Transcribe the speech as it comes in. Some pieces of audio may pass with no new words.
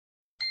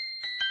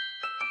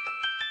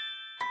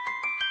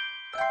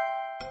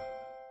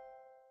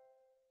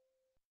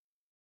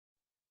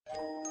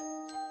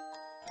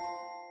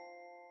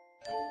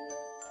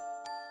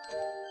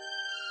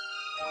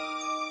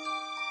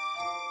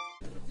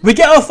We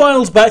get our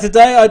finals back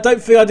today. I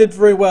don't think I did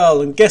very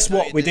well, and guess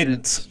what? We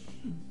didn't.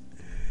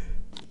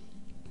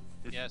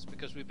 Yes,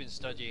 because we've been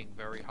studying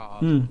very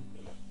hard.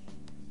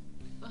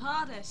 The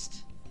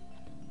hardest.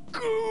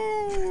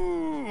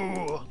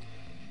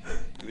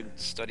 We've been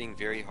studying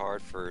very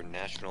hard for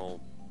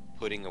National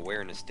Pudding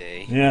Awareness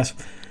Day. Yes.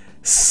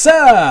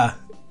 Sir!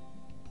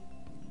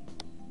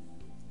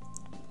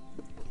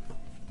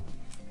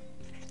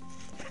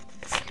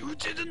 You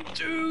didn't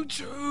do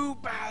too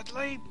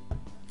badly,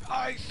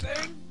 I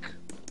think.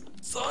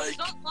 Psych.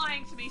 Stop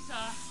lying to me, sir.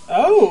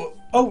 Oh,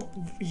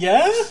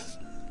 yeah?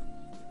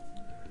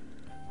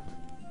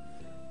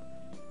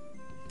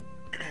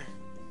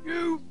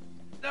 You,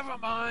 never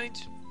mind.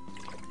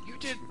 You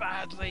did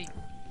badly.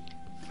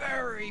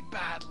 Very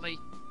badly.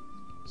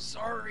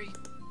 Sorry.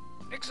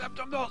 Except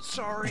I'm not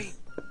sorry.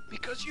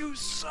 Because you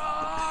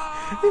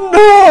suck!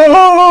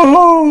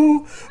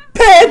 No!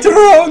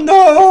 Pedro,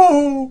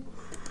 no!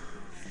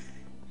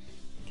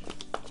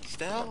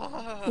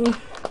 Stella!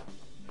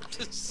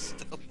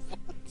 Stella,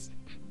 what?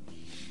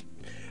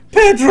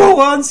 Pedro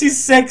wants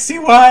his sexy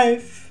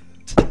wife!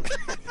 I'm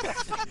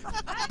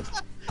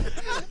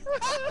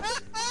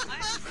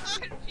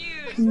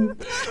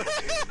confused.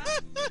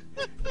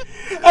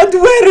 And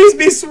where is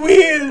Miss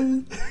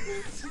Will?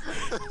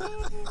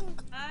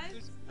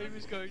 He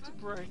was going to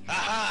break.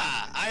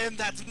 Aha! I am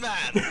that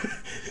man!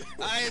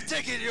 I am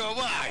taking your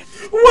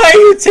wife! Why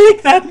you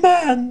take that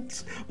man?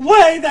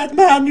 Why that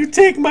man? You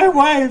take my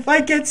wife.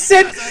 I get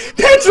sent.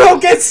 Pedro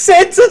gets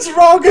sentenced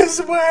wrong as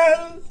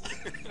well.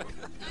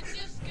 I'm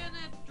just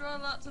gonna draw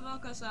lots of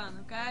Okosan,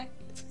 okay?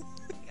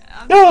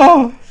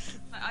 No.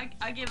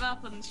 I give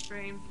up on the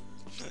stream.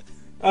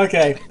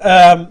 Okay.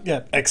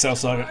 Yeah. Excel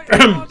Saga.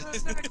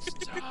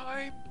 Next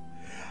time.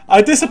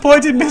 I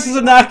disappointed Mrs.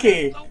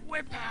 Anaki. The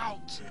whip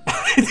out.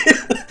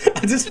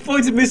 I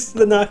disappointed Mrs.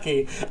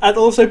 Lanaki and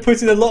also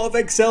put in a lot of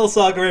Excel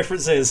Saga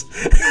references.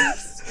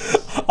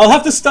 I'll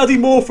have to study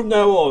more from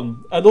now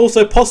on, and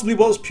also possibly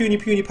watch Puny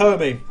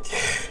Poemy.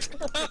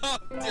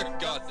 Dear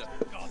God, no.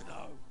 God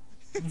no.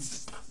 At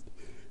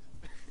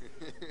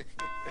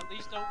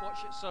least don't watch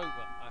it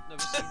sober. I've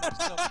never seen it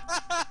sober.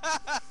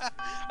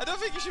 I don't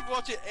think you should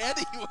watch it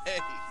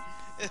anyway.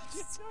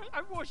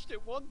 I watched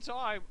it one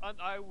time and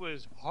I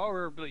was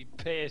horribly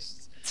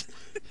pissed.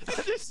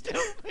 It still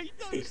made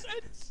no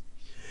sense.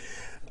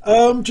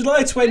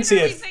 July Generally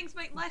 20th. things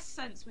make less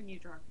sense when you're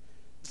drunk.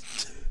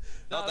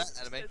 Not that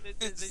anime.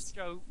 This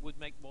show would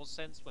make more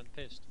sense when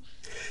pissed.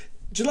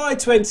 July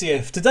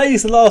 20th. Today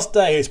is the last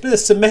day. It's been a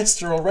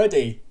semester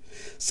already.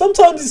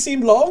 Sometimes it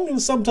seems long and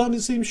sometimes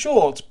it seems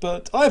short,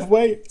 but either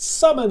way, it's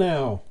summer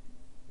now.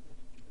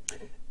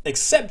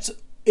 Except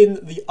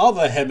in the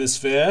other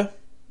hemisphere.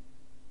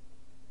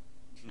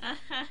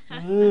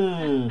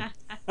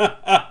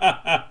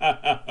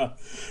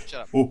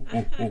 Shut up.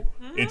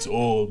 It's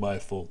all my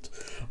fault.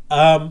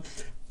 I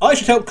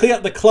should help clean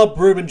up the club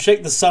room and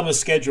check the summer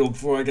schedule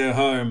before I go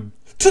home.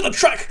 To the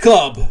track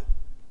club!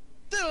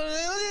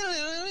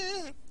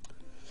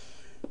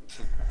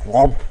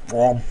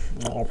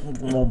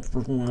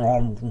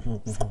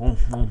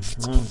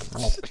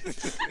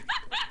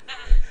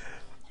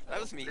 That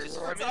was me.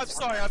 I'm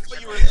sorry, I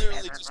thought you were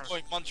literally just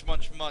going munch,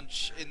 munch,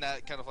 munch in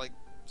that kind of like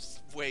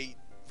way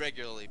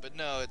regularly, but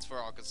no, it's for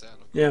Okosan.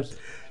 Yeah.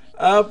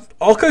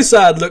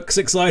 Okosan looks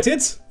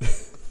excited.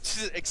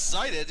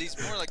 Excited? He's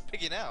more like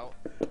pigging out.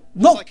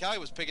 Not Just like I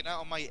was pigging out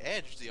on my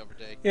edge the other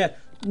day. Yeah,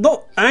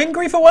 not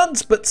angry for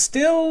once, but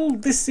still,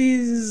 this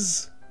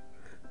is...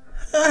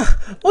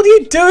 what are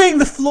you doing?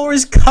 The floor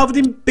is covered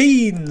in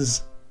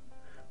beans.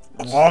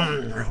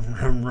 They're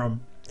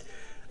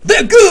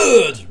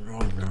good!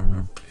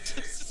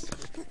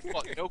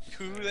 What, no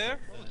coup there?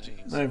 Oh,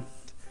 jeez. No.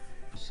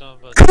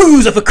 Somebody...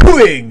 Coos are for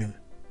cooing!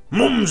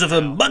 Mums are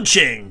for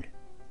munching!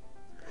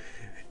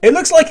 It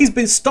looks like he's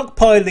been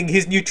stockpiling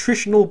his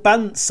nutritional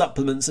band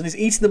supplements and is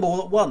eating them all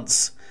at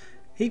once.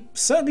 He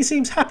certainly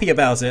seems happy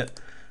about it.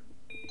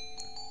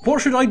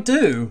 What should I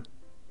do?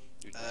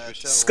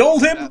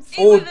 Scold him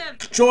or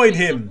join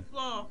him?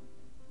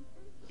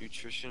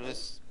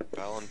 Nutritionist,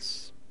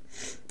 balance,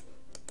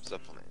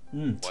 supplement.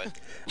 What?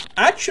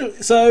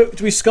 Actually, so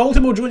do we scold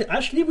him or join him?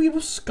 Actually, we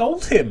will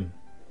scold him.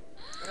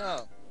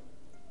 Oh.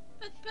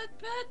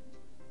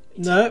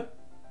 No.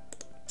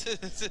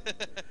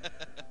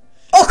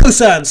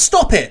 Okosan,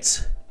 stop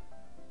it!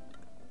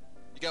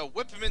 You gotta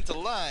whip him into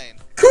line.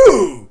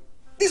 Coo!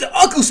 These are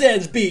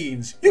Okosan's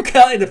beans! You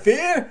can't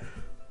interfere!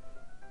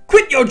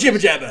 Quit your jibber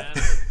jabber!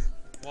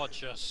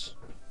 Watch us.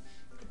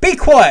 Be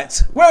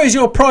quiet! Where is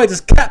your pride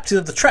as captain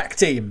of the track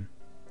team?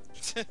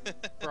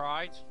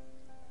 Pride.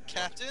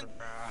 Captain?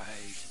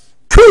 Pride.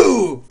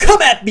 Coo!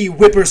 Come at me,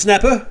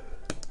 whippersnapper!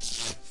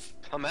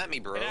 Come at me,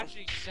 bro. It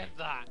actually said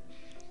that.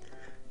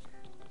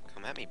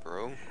 Come at me,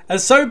 bro.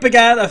 And so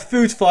began a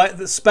food fight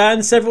that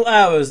spanned several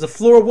hours, the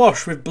floor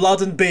awash with blood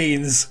and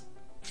beans.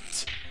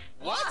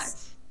 What?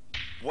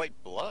 White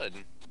blood?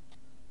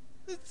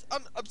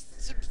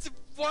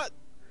 What?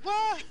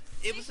 What?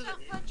 It was Did a, not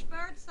punch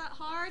birds that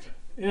hard.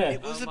 Yeah.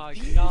 it was Oh a my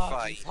beer god,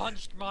 fight. he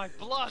punched my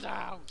blood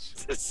out!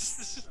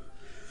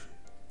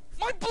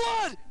 My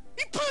blood!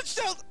 He punched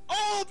out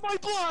all of my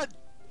blood!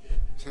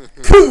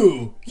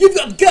 Cool! You've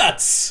got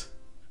guts!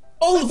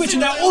 All of which are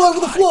now all over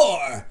the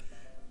floor!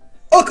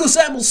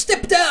 Okosan will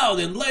step down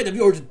in light of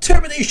your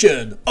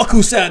determination!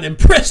 Okosan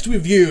impressed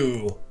with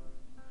you!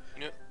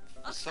 You know,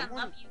 I someone,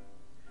 love you.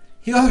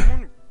 You're...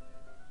 someone,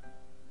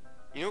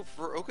 you know,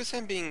 for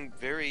Okosan being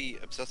very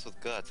obsessed with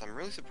guts, I'm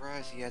really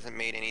surprised he hasn't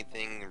made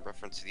anything in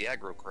reference to the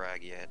aggro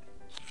crag yet.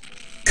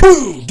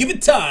 Cool! Give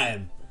it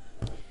time!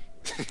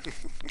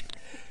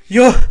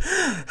 You're...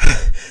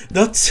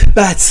 not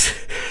bad.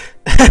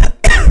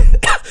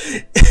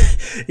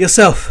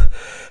 Yourself,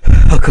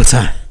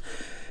 Okosan.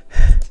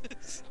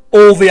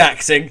 All the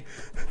acting.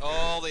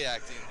 All the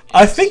acting.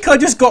 I think I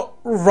just got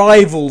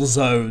rival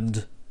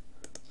zoned.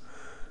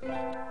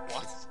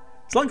 What?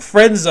 It's like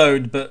friend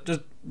zoned, but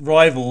just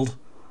rivaled.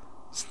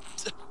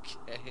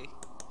 Okay.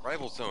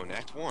 Rival Zone,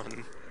 Act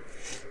 1.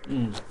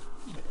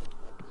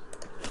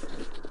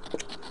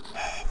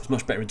 It's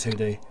much better in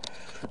 2D.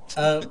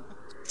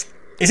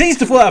 It's easy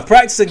to fall out of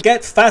practice and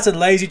get fat and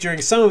lazy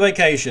during summer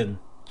vacation.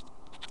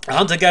 A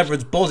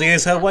hunter-gatherer's body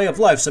is her way of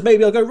life, so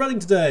maybe I'll go running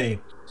today.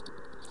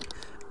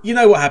 You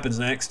know what happens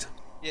next.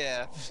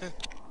 Yeah.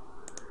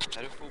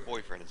 Hatoful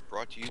Boyfriend is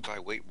brought to you by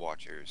Weight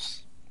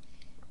Watchers.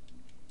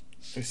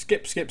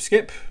 Skip, skip,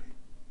 skip.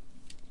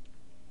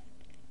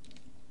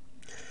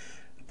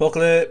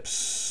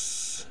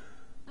 Apocalypse.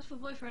 That's for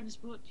boyfriend is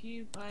brought to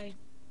you by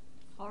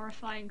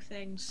horrifying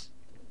things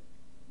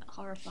that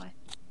horrify.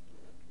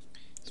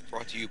 It's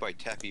brought to you by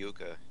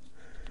Tapioca.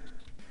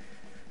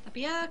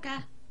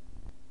 Tapioca.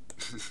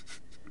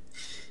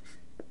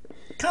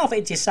 Carve it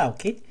into your soul,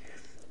 kid.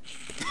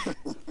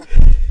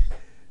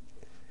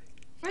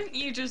 Why don't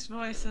you just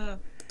voice her?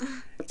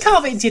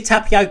 Carve it into your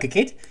tapioca,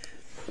 kid.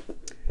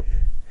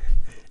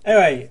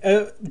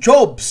 Anyway,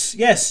 jobs.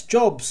 Yes,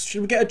 jobs.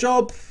 Should we get a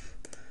job?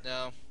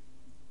 No.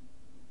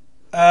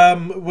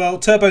 Well,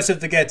 Turbo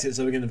said forget it,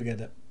 so we're going to forget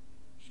it.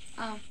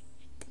 Oh.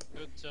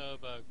 Good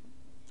turbo.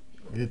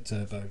 Good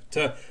Turbo.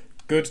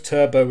 Good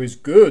Turbo is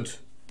good.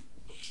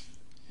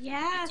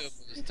 Yes.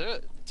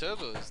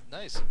 Turbo is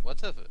nice.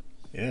 Whatever.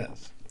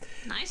 Yes.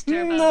 Nice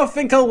turbo. I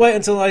think I'll wait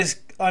until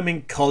I'm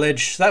in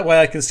college. That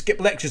way I can skip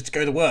lectures to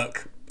go to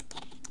work.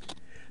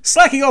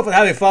 Slacking off and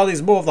having fun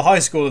is more of the high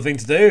schooler thing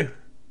to do.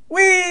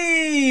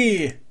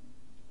 Whee!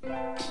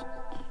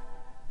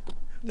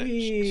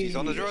 She's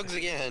on the drugs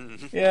again.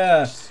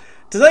 Yeah.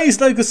 Today's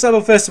local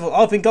summer festival.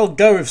 I think I'll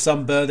go with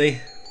some birdie.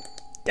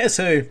 Guess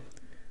who?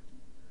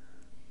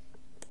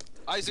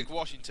 Isaac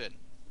Washington.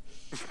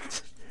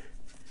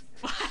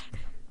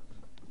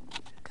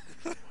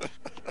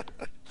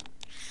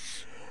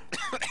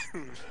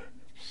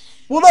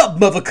 What up,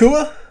 Mother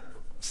Kua?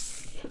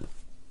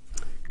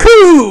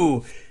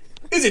 Coo!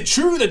 Is it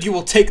true that you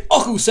will take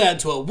Okosan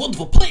to a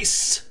wonderful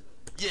place?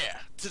 Yeah,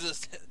 to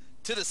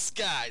the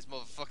skies,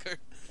 motherfucker.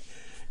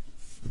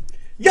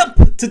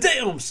 Yup, today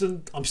I'm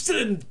still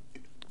in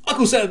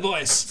Okosan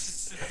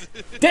voice.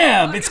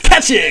 Damn, it's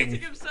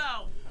catching!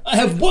 Himself. I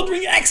have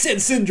wandering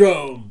accent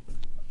syndrome.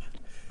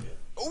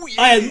 Oh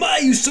yeah. I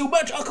admire you so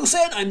much,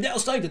 Okosan, I'm now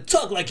starting to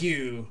talk like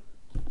you.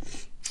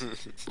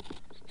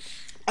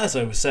 As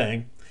I was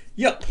saying,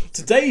 yup,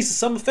 today's the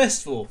summer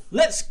festival.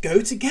 Let's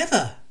go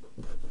together.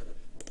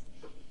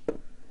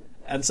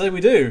 And so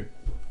we do.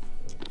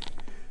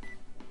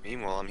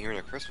 Meanwhile, I'm hearing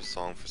a Christmas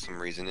song for some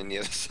reason in the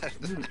other side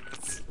of the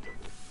notes.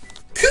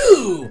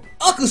 Cool!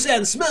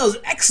 Okosan smells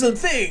excellent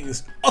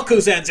things!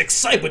 Okosan's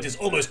excitement is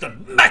almost the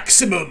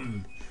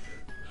maximum!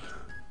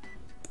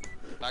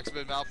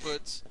 Maximum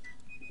outputs.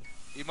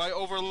 He might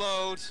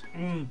overload.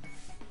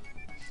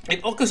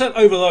 If Okosan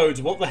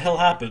overloads, what the hell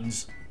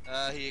happens?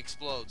 He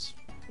explodes.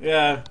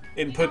 Yeah,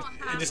 input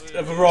just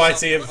a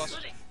variety of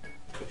Pudding.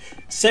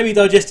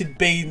 semi-digested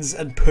beans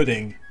and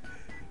pudding.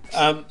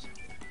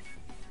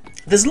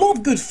 There's a lot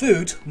of good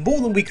food,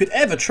 more than we could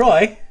ever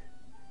try.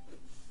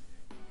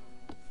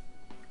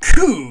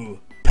 Cool!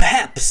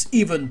 Perhaps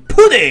even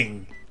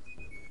pudding!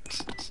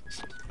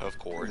 Of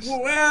course.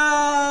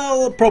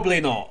 Well,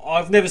 probably not.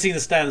 I've never seen a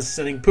stand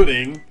selling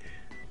pudding.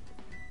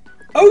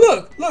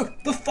 Oh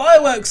look! The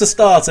fireworks are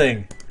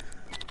starting!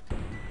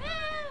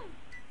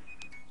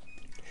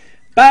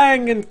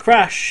 Bang and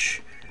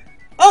crash!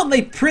 Aren't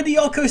they pretty,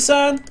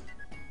 Okosan?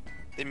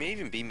 They may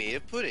even be made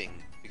of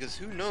pudding, because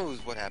who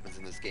knows what happens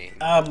in this game.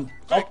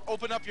 Greg,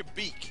 open up your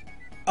beak.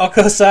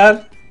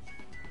 Okosan?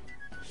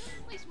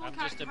 I'm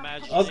just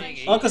imagining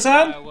each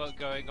Okosan? firework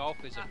going off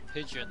is a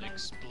pigeon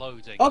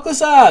exploding.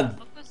 Okosan!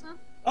 Okosan?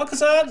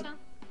 Okosan!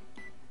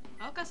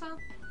 Okosan?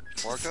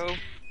 Marco?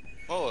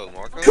 Hello,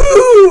 Marco.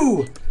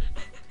 Coo!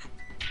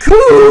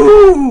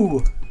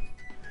 Coo!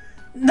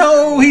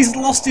 No, he's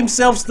lost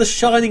himself to the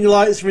shining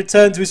lights and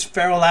returned to his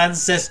feral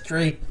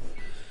ancestry.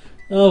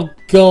 Oh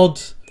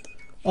God.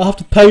 I'll have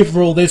to pay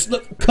for all this.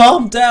 Look,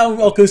 calm down,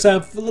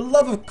 Okosan. For the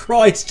love of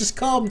Christ, just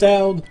calm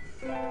down.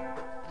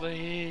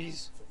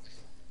 Please.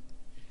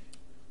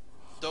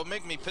 Don't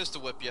make me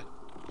pistol whip you.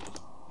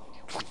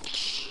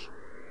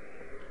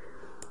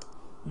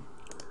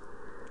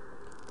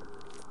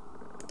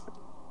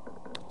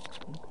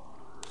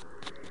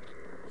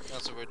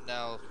 Also, we're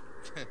now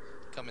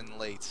coming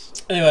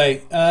late.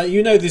 Anyway,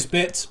 you know this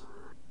bit.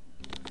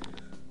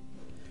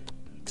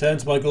 Turn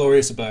to my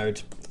glorious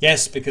abode.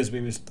 Yes, because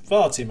we was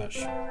far too much.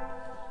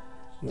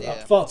 We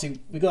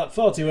got up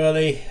far too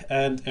early,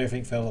 and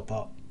everything fell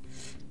apart.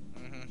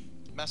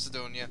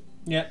 Macedonia.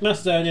 Yeah,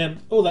 Macedonia,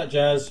 all that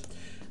jazz.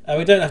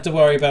 We don't have to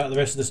worry about the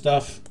rest of the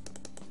stuff.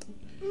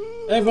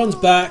 Everyone's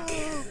back.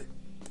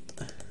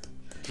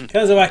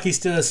 Kazuaki's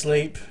still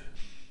asleep.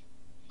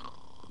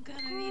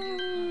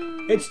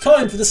 It's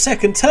time for the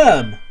second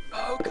term.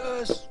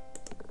 Focus!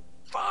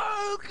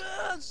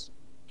 Focus!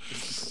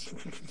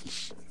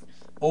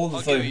 All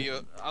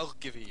the I'll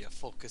give you your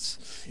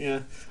focus.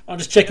 Yeah, I'm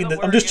just checking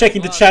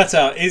the chat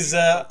out. Is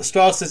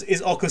Strauss says,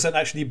 is Okosan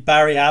actually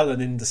Barry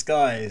Allen in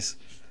disguise?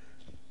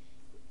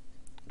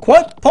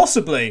 Quite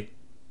possibly.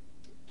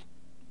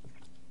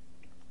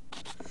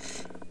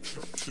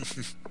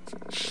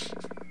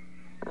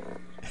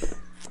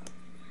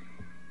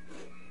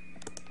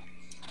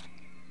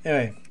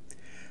 Anyway.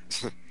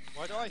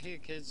 Why do I hear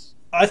kids?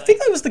 I think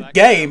that was the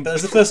game, but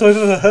that's the first time I've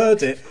ever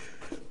heard it.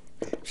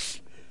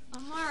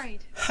 I'm worried.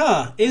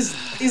 Huh, is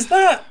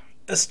that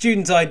a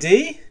student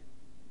ID?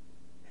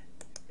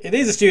 It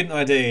is a student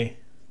ID.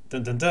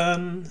 Dun dun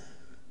dun.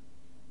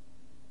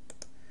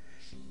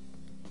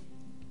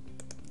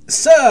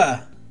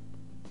 Sir!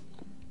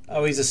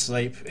 Oh, he's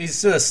asleep. He's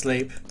still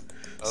asleep.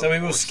 So we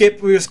will skip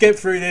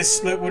through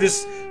this. Look, we'll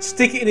just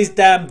stick it in his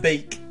damn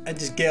beak and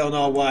just get on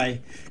our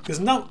way. Because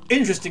no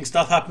interesting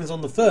stuff happens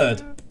on the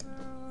third.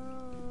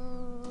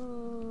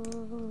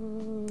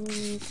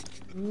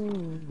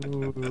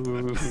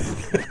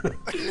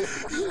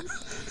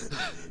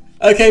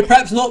 Okay,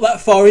 perhaps not that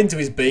far into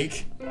his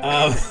beak.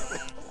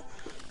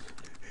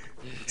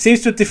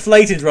 Seems to have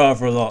deflated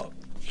rather a lot.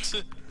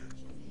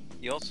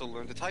 He also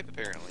learned to type,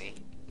 apparently.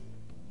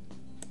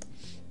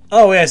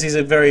 Oh yes, he's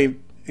a very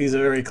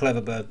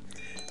clever bird.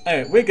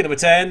 Anyway, we're going to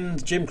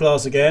attend gym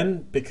class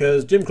again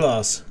because gym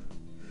class.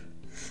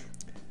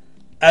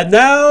 And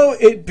now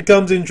it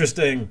becomes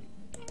interesting.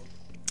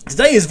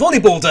 Today is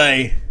volleyball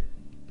day.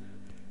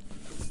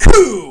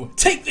 Coup!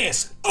 Take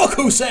this,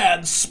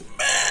 Okosan!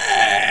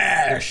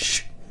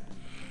 Smash!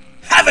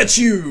 Have at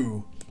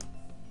you!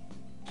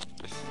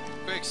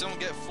 Quick, someone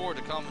get 4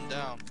 to calm him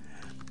down.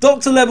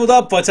 Doctor leveled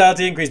up,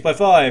 vitality increased by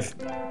 5.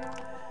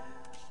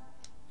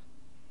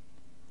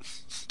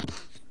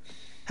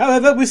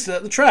 However, we're still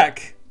at the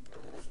track.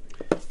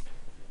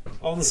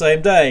 On the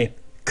same day.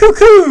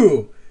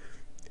 Cuckoo!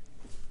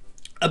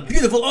 A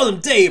beautiful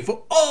autumn day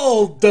for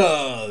all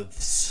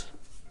doves.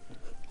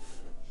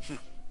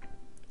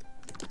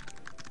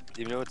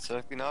 Even though it's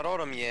certainly not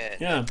autumn yet.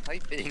 Yeah.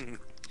 Typing.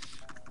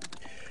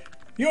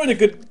 You're in a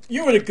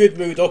good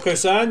mood,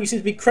 Oko-san. You seem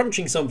to be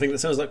crunching something that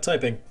sounds like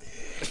typing.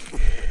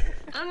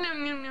 Oh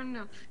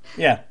no.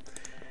 Yeah.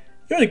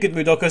 You're in a good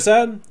mood,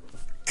 Oko-san.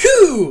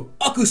 Coo!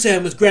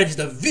 Oko-san was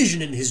granted a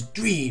vision in his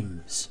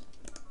dreams.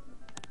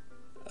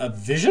 A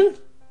vision?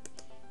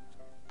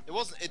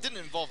 It didn't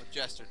involve a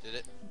jester, did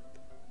it?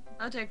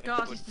 Oh dear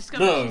God, he's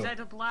discovered No. she's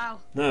edible now.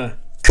 No.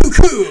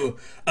 Cuckoo!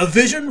 A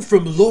vision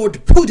from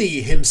Lord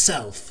Puddy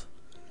himself.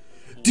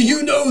 Do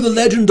you know the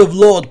legend of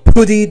Lord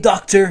Puddy,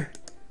 Doctor?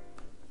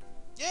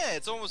 Yeah,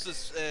 it's almost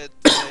as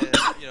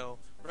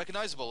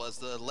recognizable as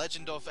the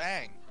Legend of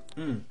Aang.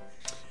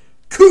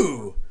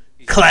 Coo!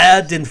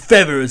 Clad in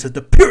feathers of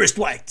the purest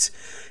white,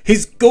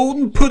 his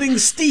golden pudding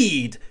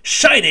steed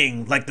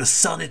shining like the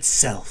sun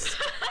itself.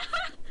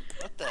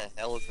 What the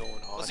hell is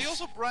going on? Was he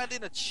also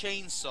branding a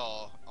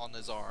chainsaw on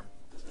his arm?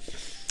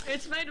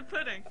 It's made of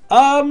pudding.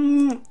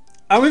 And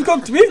we've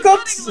got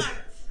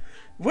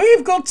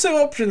two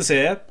options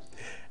here.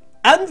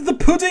 And the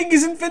pudding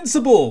is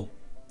invincible.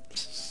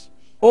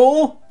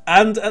 Or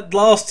and at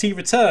last he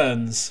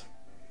returns.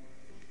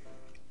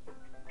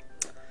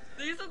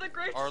 These are the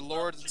greatest. Our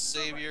Lord and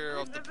Savior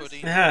of the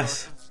pudding.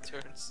 Yes.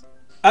 Returns.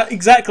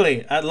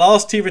 Exactly. At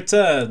last he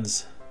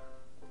returns.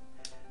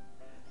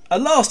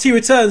 At last he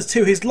returns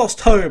to his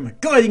lost home,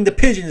 guiding the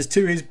pigeons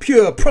to his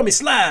pure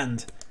promised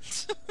land.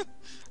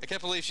 I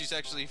can't believe she's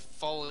actually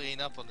following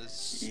up on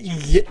this.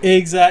 Yeah,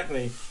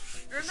 exactly.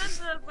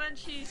 Remember when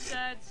she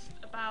said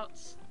about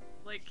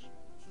like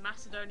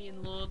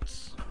Macedonian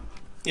lords?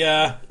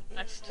 Yeah.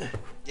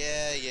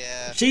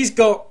 Yeah. She's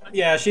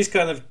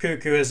kind of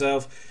cuckoo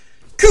herself.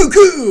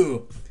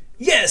 Cuckoo!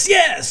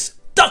 Yes!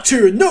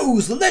 Doctor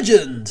knows the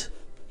legend!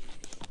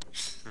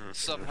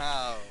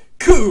 Somehow.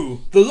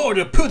 Coo! The Lord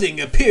of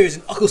Pudding appears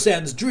in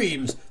Oko-san's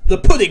dreams. The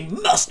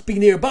pudding must be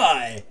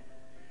nearby.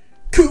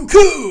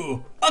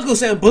 Coo!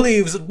 Oko-san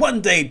believes that one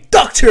day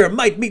Doctor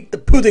might meet the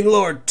Pudding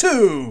Lord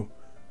too.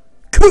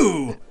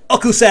 Coo!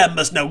 Oko-san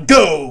must now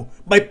go.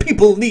 My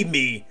people need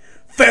me.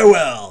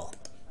 Farewell.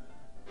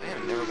 I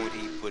am never going to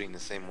eat pudding the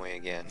same way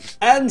again.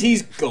 And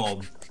he's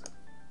gone.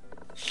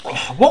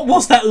 What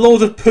was that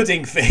Lord of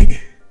Pudding thing?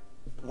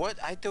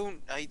 What? I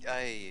don't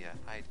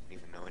even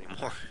know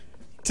anymore.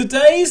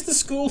 Today's the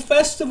school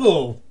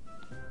festival.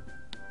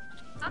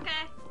 Okay.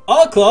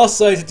 Our class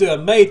decided to do a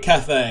maid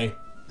cafe.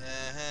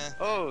 Uh-huh.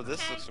 Oh,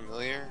 this looks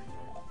familiar.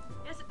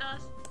 Yes, it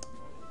does.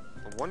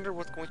 I wonder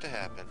what's going to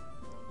happen.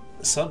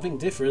 Something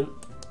different.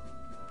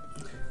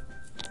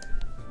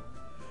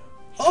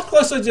 Our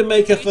class decided to do a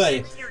maid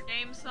cafe. Fix your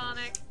game,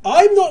 Sonic.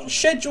 I'm not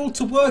scheduled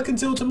to work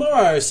until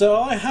tomorrow, so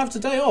I have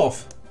today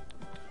off.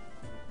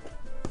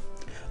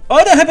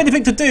 I don't have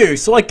anything to do,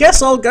 so I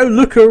guess I'll go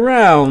look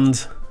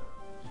around.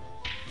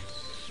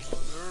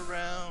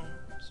 Around.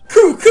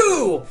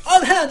 Coo!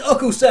 Unhand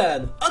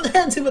Okosan!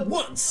 Unhand him at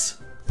once!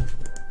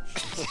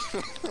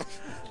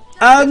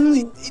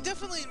 He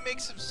definitely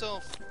makes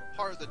himself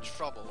part of the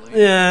trouble. Like,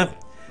 Yeah.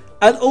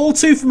 An all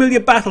too familiar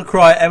battle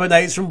cry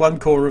emanates from one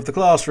corner of the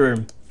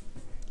classroom.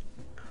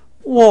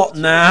 What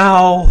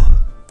now?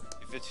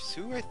 If it's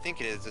who I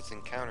think it is that's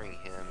encountering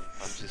him,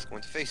 I'm just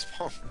going to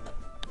facepalm.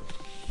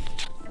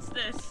 It's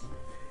this.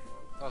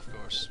 of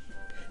course.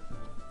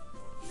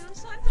 You know,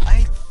 Sonic,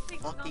 I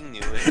think fucking not-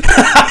 knew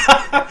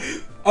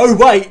it. Oh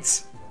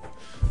wait!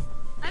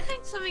 I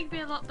think something would be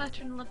a lot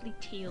better than lovely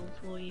teal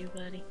for you,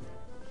 buddy.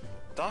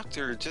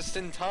 Doctor, just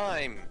in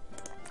time.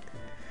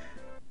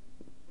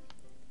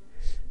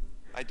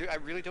 I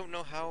really don't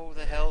know how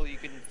the hell you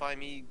can find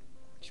me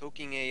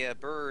choking a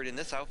bird in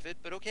this outfit,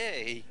 but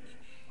okay.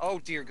 Oh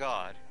dear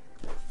God.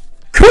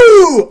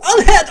 Coo!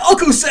 Unhand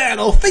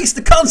Okosan or face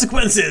the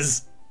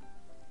consequences!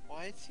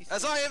 Why is he?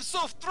 As I am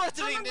so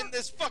threatening in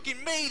this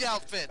fucking maid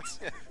outfit.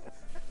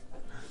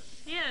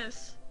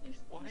 Yes, he's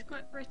Why?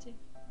 quite pretty.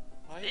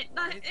 Why?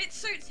 It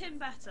suits him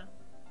better.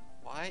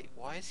 Why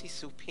is he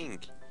so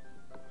pink?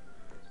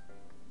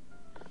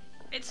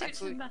 It suits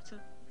Actually- him better.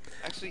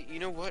 Actually, you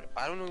know what?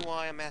 I don't know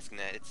why I'm asking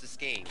that. It's this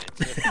game.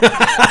 It's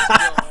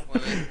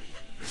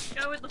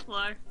Go with the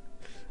flow.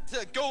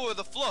 Go with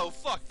the flow.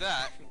 Fuck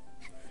that.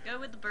 Go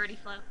with the birdie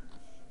flow.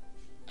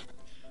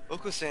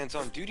 Okosan's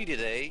on duty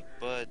today,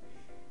 but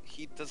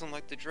he doesn't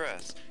like to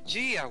dress.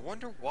 Gee, I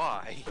wonder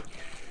why.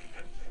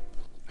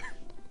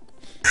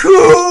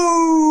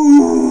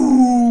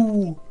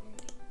 Coo!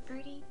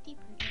 Birdie, dee,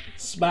 birdie,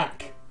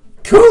 Smack.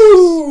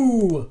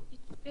 Coo!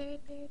 bird,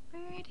 bird,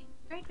 bird,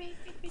 bird, bird, bird,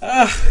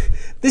 bird.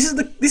 This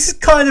is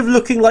kind of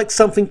looking like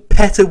something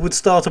PETA would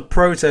start a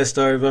protest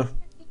over.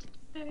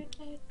 Bird,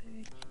 bird,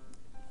 bird.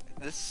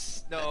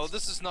 This. No,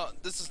 this is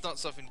not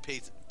something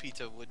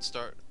PETA would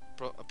start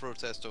a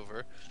protest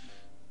over.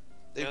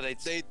 No,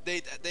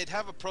 They'd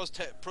have a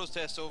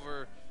protest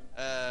over,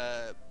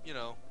 you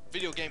know,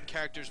 video game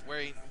characters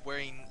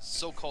wearing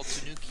so-called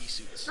tanuki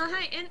suits. Oh,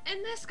 hey,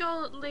 in this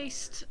goal at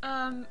least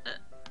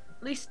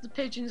the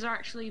pigeons are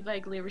actually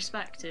vaguely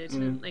respected,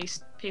 and at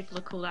least people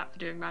are called out for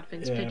doing bad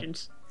things to Yeah.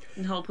 pigeons.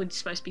 And the whole point is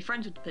supposed to be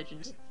friends with the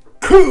pigeons.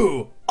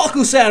 Coo!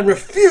 Okosan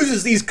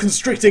refuses these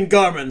constricting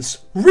garments.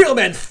 Real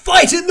men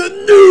fight in the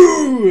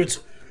nude!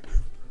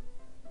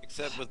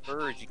 Except with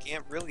birds, you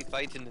can't really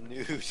fight in the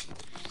nude.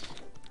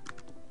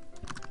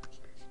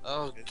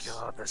 Oh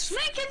God, that's.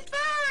 Snake and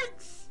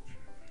birds!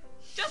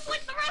 Just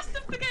like the rest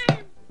of the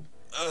game!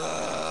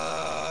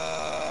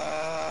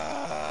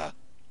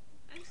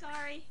 I'm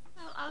sorry.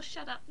 I'll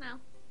shut up now.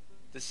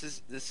 This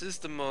is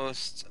the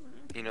most,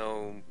 you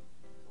know,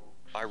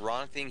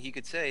 ironic thing he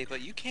could say,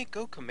 but you can't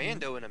go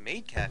commando in a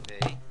maid cafe.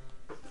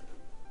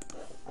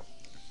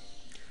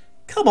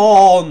 Come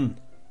on!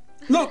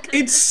 Look,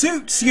 it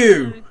suits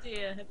you! Oh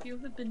dear, have you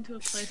ever been to a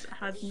place that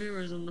had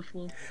mirrors on the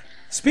floor?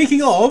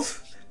 Speaking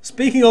of,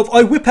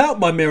 I whip out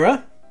my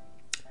mirror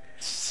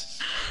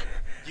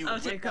You Oh,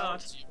 dear whip God.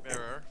 out your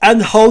mirror,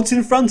 and hold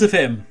in front of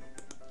him.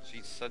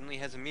 She suddenly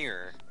has a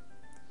mirror.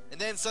 and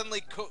then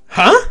suddenly,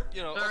 Huh?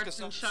 you know, Birds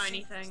and Okosan shiny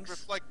sees things.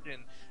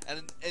 reflection,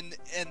 and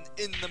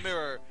in the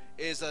mirror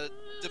is a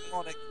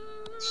demonic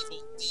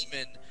evil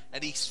demon,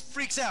 and he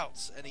freaks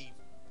out, and he,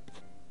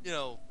 you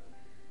know,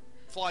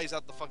 flies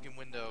out the fucking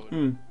window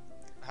and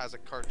has a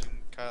cartoon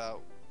cut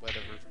out,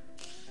 whatever.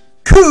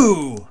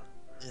 Coo!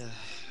 Yeah,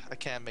 I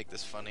can't make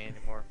this funny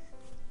anymore.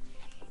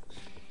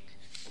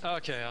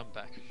 Okay, I'm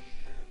back.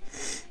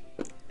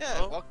 Yeah,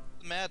 Oh. welcome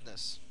to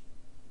madness.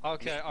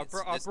 Okay, I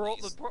It's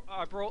brought these-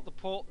 the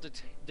port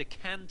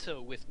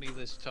decanter with me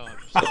this time,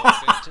 so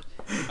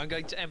I'm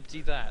going to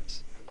empty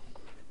that.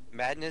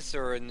 Madness,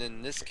 or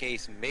in this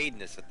case,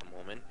 maidness at the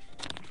moment.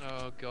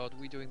 Oh God,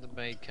 we doing the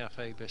maid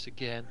cafe bit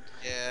again?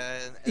 Yeah.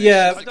 And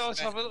Yeah. I don't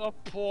have a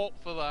port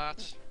for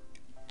that.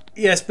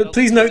 Yes, but I'll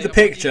please only note the have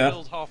only picture.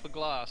 filled half a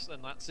glass,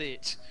 and that's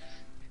it.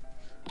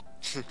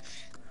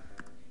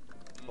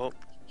 Well,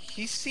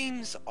 he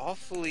seems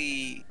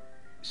awfully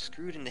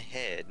screwed in the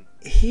head.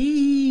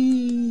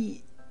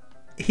 He's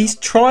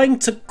trying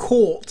to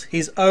court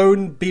his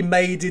own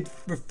bemaided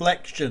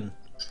reflection.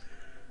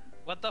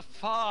 What the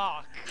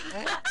fuck?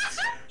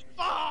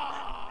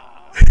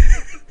 Fuck!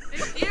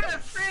 You're a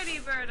pretty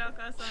bird,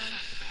 Okosan.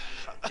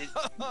 Did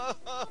I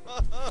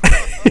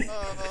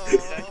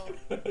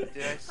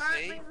Apparently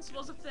say? this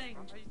was a thing.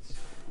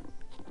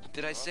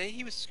 Did I say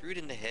he was screwed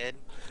in the head?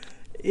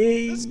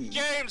 This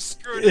game's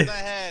screwed in the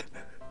head.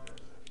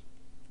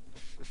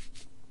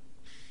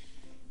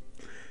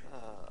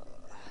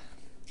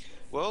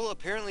 Well,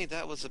 apparently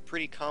that was a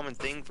pretty common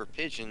thing for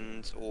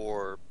pigeons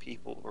or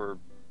people or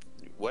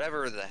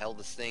whatever the hell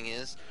this thing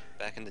is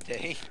back in the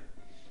day.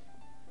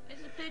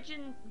 It's a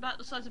pigeon about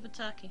the size of a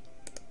turkey.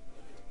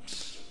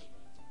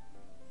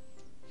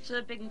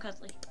 So big and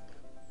cuddly.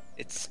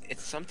 It's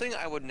something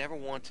I would never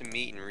want to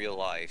meet in real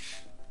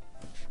life.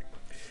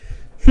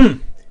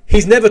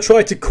 He's never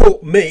tried to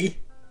court me.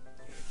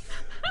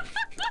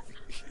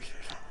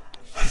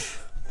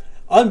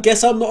 I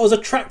guess I'm not as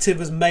attractive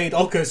as maid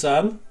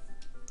Okosan.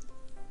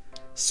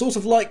 Sort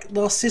of like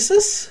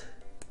Narcissus?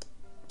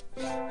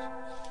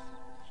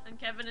 And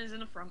Kevin is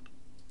in a frump.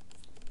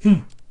 Hmm.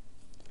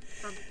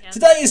 Frump, yeah.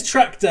 Today is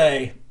track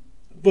day.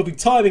 We'll be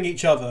timing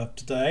each other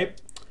today.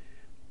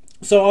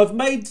 So I've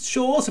made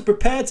sure to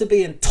prepare to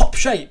be in top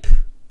shape.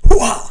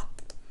 Hooah!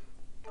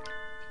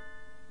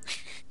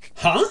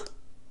 Huh?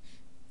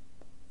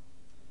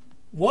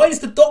 Why is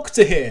the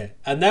doctor here?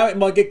 And now it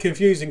might get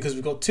confusing because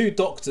we've got two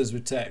doctors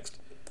with text.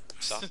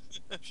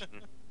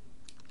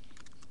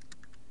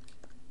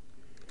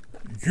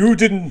 You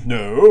didn't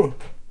know?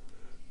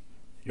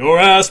 Your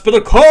ass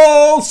better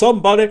call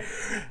somebody.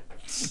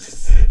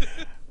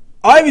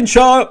 I'm in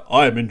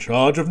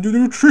charge of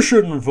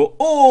nutrition for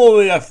all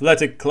the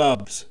athletic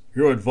clubs.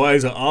 Your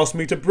advisor asked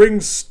me to bring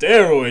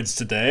steroids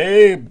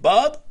today,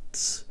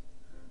 but...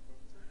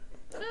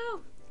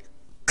 Ooh.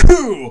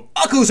 Coo!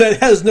 Okosan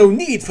has no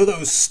need for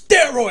those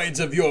steroids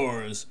of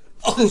yours.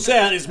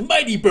 Okosan is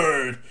mighty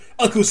bird.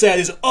 Okosan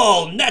is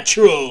all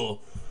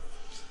natural.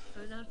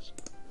 Who knows?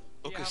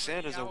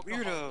 Okosan is a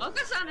weirdo.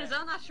 Okosan is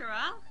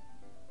unnatural.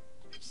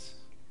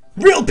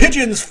 Real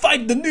pigeons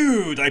fight the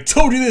nude. I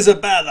told you this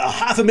about a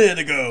half a minute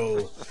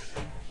ago.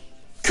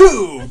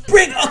 Coo!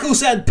 Bring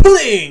Okosan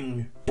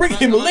pudding. Bring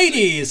him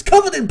ladies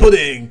covered in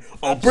pudding,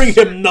 or bring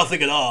him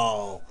nothing at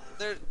all.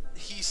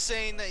 He's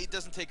saying that he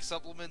doesn't take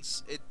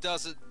supplements. It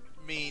doesn't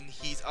mean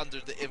he's under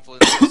the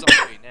influence of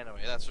something.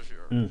 Anyway, that's for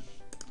sure.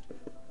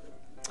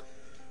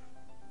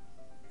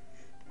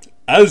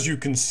 As you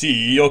can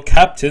see, your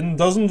captain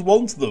doesn't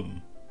want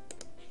them.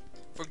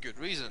 For good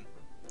reason,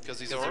 because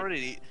he's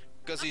already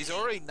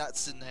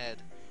nuts in the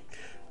head.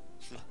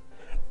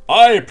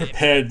 I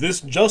prepared this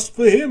just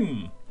for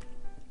him,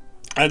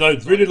 and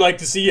I'd really like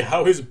to see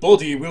how his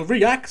body will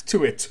react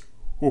to it.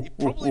 He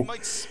probably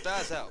might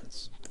spaz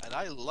out, and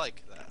I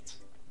like that.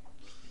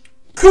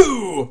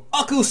 Coo!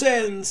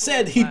 Okosan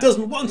said he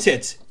doesn't want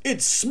it.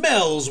 It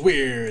smells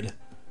weird.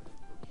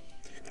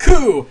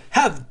 Coo!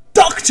 Have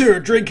Doctor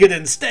drink it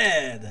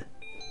instead.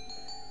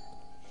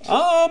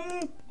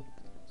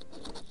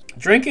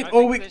 Drink it,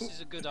 or this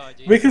is a good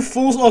idea. we can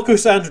force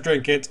Okosan to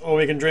drink it, or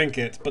we can drink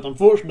it. But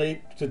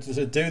unfortunately, to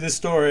do this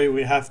story,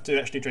 we have to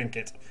actually drink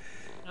it.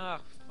 Ah,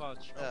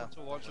 fudge. I want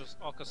to watch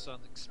Okosan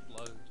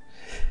explode.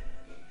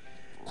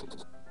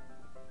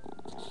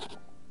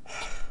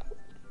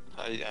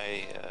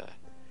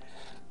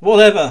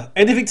 Whatever.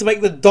 Anything to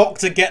make the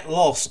doctor get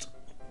lost.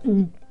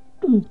 Seems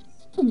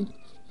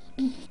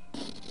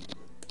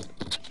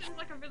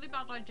like a really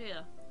bad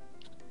idea.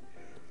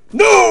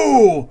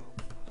 No!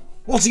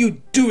 What are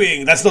you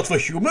doing? That's not for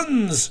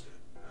humans.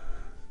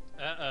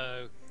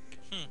 Uh-oh.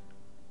 I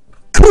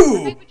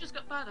Coo! think we just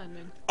got bad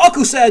ending.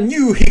 Okosan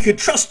knew he could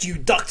trust you,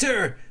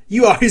 Doctor.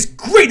 You are his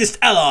greatest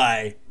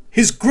ally.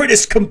 His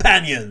greatest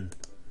companion.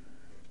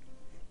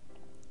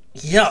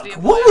 Yuck.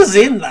 What was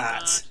in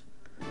that?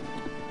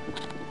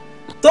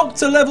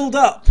 Doctor leveled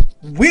up.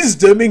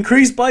 Wisdom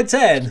increased by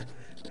 10.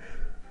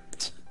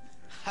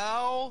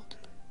 How?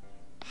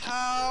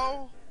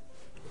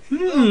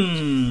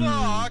 Hmm.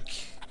 Fuck.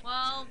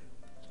 Well,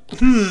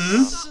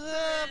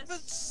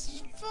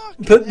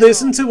 But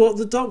listen to what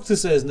the doctor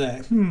says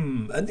next.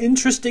 An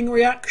interesting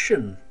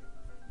reaction.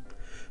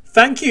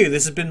 Thank you.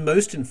 This has been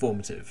most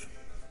informative.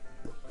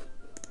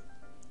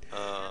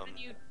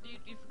 you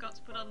forgot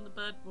to put on the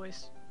bird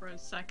voice for a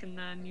second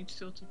there, and you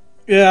sort of...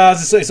 Yeah, it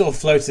sort of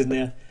floated in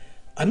there.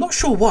 I'm not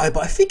sure why,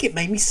 but I think it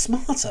made me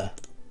smarter.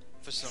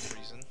 For some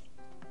reason.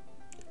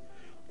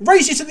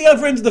 Race you to the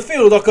other end of the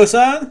field,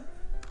 Okosan.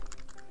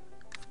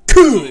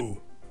 Coo!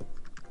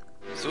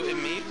 So it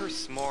made her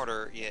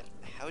smarter, yet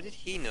how did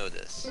he know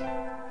this?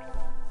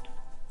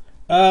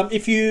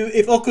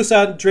 If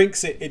Okosan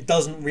drinks it, it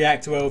doesn't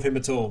react well with him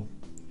at all.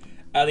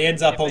 And he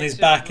ends up on his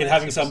back and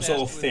having some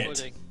sort of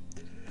fit.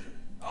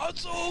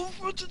 That's all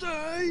for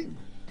today.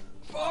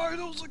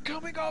 Finals are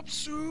coming up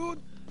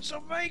soon,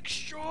 so make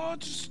sure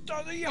to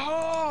study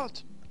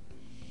hard.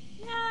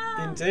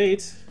 Yeah.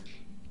 Indeed.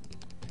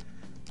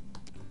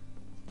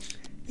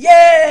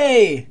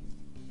 Yay!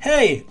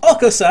 Hey,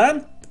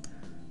 Okosan!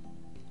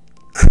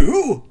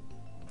 Cool!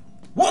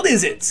 What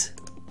is it?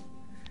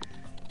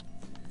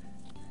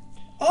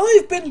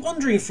 I've been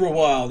wondering for a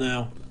while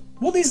now.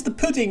 What is the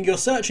pudding you're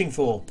searching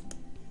for?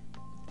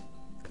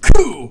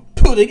 Cool!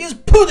 Pudding is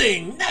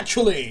pudding,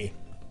 naturally!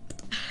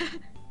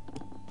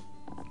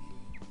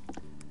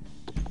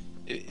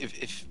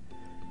 If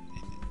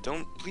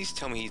don't please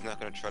tell me he's not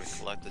going to try to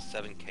collect the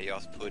 7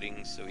 chaos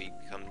puddings so he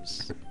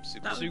becomes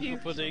super That would be-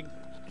 Super pudding.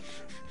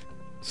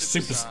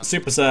 Super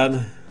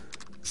sad.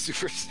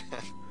 super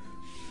sad.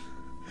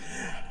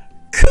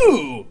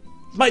 Coo!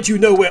 Might you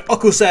know where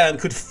Okosan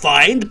could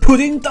find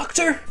pudding,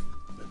 Doctor?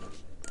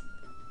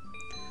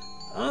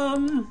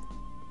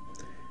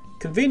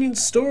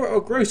 Convenience store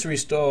or grocery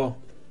store?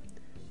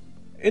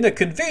 In a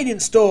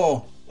convenience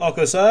store,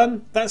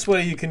 Okosan. That's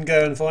where you can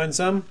go and find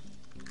some.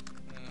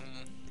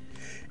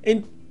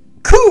 In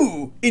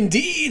Coo!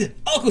 Indeed!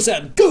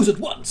 Okosan goes at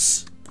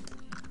once!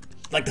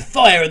 Like the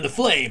fire and the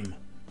flame.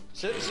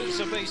 So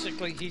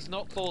basically, he's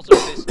not thought of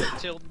this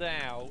until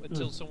now,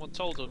 until someone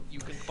told him you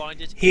can find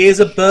it. He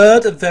is a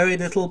bird of very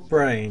little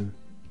brain.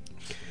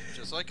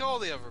 Just like all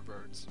the other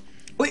birds.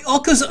 Wait,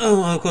 Okosan...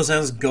 Oh,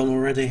 Okosan's gone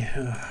already.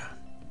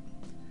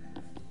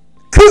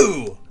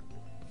 Coo!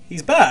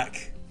 He's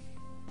back.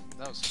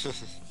 That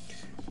was...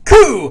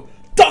 Coo!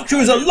 Doctor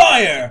is a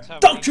liar!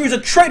 Doctor is a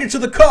traitor to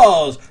the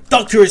cause!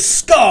 Doctor is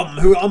scum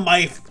who on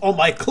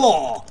my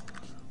claw!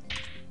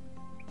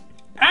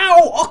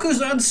 Ow!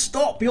 Okosan,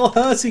 stop! You're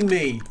hurting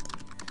me!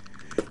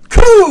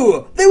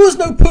 Coo! There was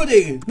no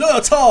pudding! Not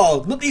at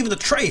all! Not even a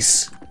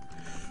trace!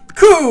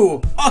 Coo!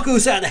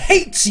 Okosan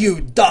hates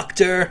you,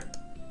 Doctor!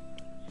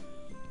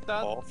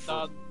 All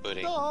for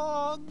pudding.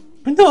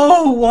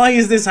 No! Why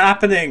is this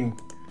happening?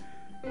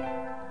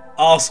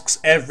 Asks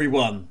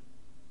everyone.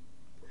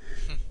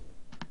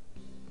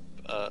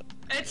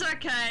 It's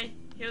okay.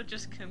 He'll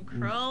just come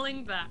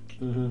crawling back.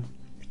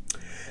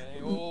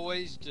 They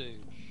always do.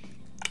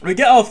 We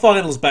get our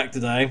finals back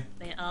today.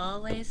 They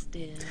always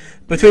do.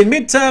 Between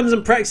midterms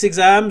and pracs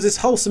exams, this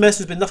whole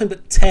semester has been nothing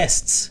but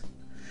tests.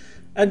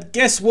 And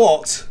guess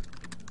what?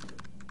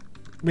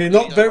 We've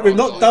not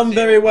done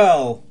very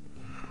well.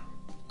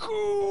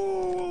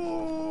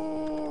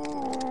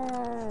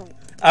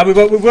 And we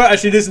won't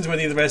actually listen to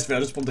any of the rest of it. I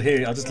just want to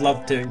hear it. I just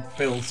love hearing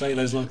Phil say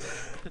those lines.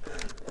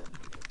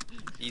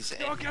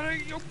 You're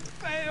getting you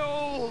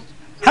failed.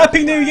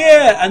 Happy New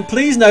Year! And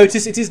please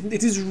notice it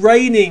is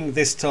raining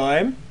this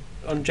time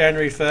on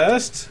January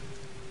 1st.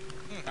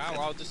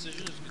 Our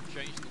decisions can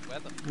change the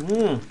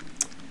weather.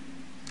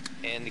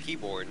 And the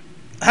keyboard.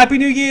 Happy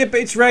New Year, but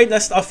it's rain. I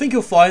think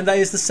you'll find that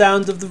is the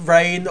sound of the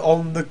rain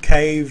on the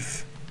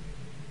cave.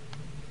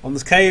 On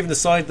this cave in the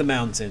side of the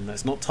mountain.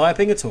 That's not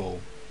typing at all.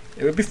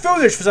 It would be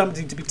foolish for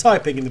somebody to be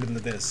typing in the middle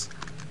of this.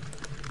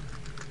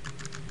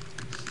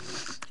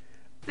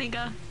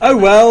 Finger. Oh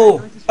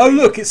well. Oh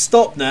look, it's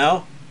stopped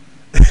now.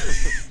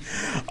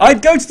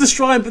 I'd go to the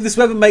shrine, but this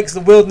weather makes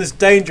the wilderness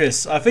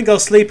dangerous. I think I'll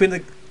sleep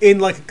in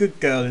like a good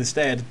girl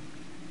instead.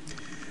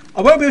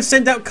 I won't be able to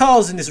send out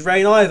cars in this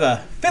rain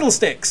either.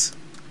 Fiddlesticks.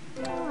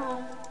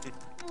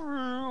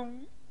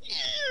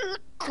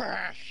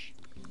 Crash.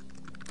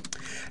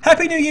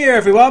 Happy New Year,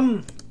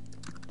 everyone.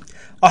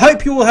 I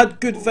hope you all had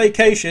good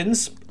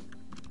vacations.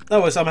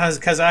 Oh, well, someone has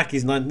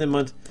Kazaki's line. Never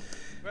mind.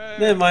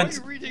 Never mind. Why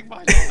are you reading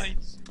my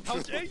lines? How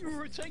dare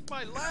you take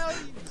my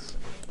lines?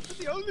 It's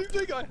the only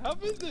thing I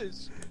have in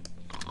this.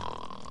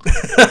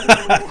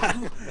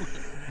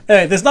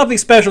 Hey, there's nothing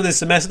special this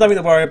semester. Nothing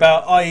to worry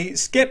about. I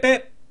skip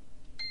it.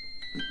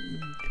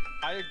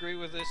 I agree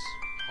with this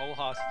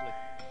wholeheartedly.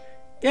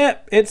 Yeah,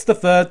 it's the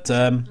third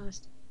term.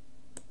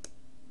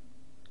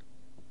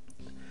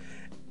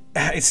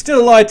 It's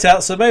still light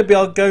out, so maybe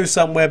I'll go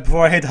somewhere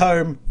before I head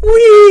home.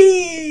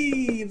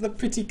 Whee! The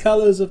pretty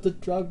colours of the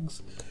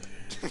drugs.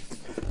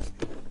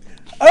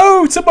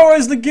 Oh,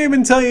 tomorrow's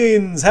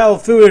legumentines! How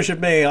foolish of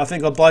me. I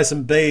think I'll buy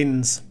some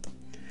beans.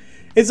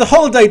 It's a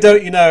holiday,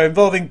 don't you know,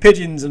 involving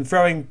pigeons and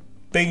throwing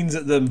beans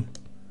at them.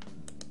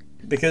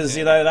 Because,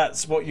 you know,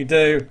 that's what you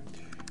do.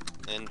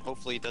 And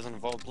hopefully it doesn't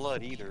involve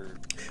blood either.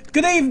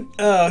 Good evening.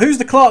 Who's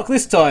the clerk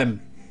this time?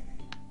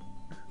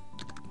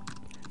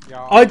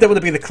 Yeah. I don't want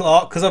to be the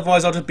clerk, because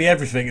otherwise I'll just be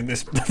everything in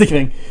this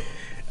thing.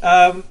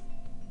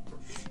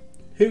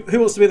 Who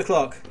wants to be the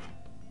clerk?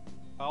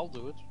 I'll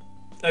do it.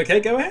 Okay,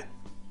 go ahead.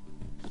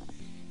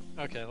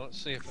 Okay,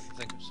 let's see if I can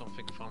think of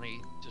something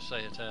funny to say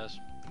it as.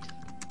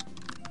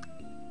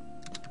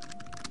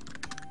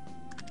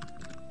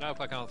 Nope,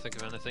 I can't think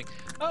of anything.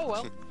 Oh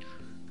well.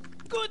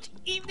 Good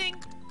evening.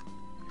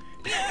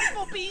 Yeah,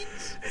 more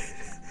beans.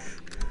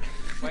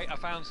 Wait, I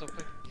found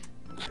something.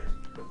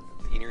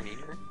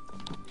 Neener.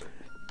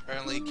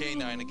 Apparently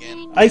K9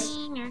 again.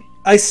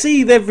 I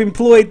see they've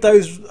employed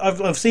those.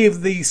 I've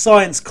seen the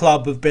science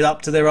club have been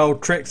up to their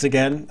old tricks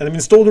again, and have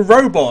installed a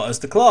robot as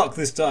the clerk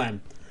this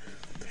time.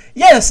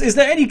 Yes, is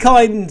there any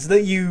kind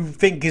that you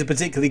think is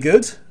particularly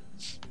good?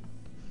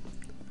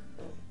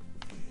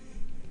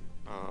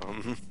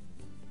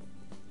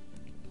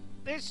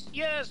 This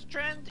year's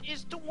trend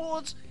is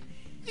towards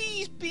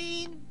these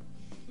bean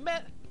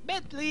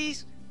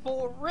medleys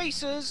for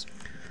racers,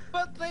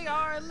 but they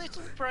are a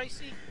little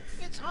pricey.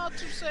 It's hard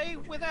to say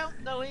without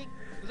knowing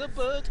the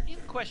bird in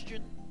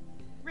question.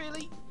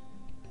 Really?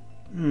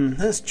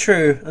 That's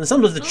true. And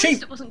sometimes the At cheap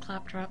least it wasn't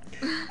claptrap.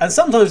 and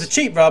sometimes the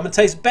cheap ramen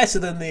tastes better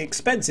than the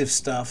expensive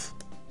stuff.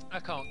 I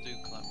can't do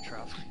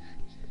claptrap.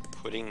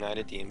 Putting that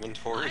at the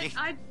inventory.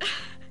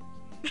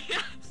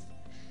 Yes.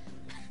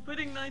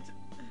 Pudding night.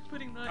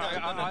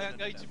 I am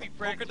going to be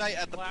practicing night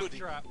at the pudding.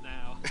 claptrap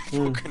now.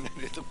 Coconut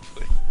at the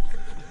pudding.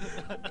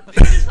 You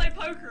can just play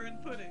poker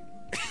and pudding.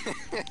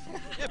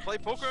 Yeah, play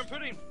poker and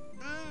pudding.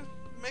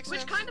 Makes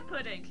Which sense. kind of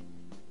pudding?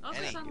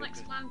 Any Okosan likes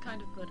good bland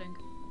kind of pudding.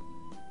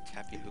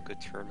 Tapioca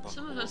turnbuckle.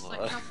 Some of us like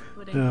chocolate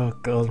pudding. Oh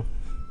god.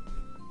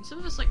 Some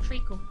of us like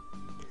treacle.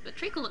 But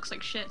treacle looks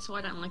like shit, so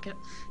I don't like it.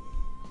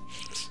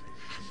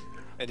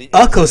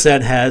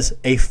 Okosan has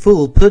a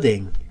full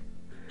pudding.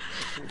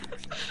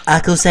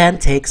 Okosan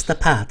takes the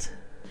pot.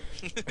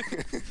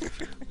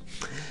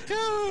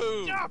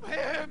 Damn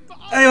him!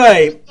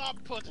 Anyway,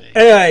 Stop pudding.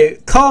 anyway,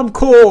 calm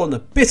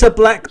corn, bitter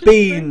black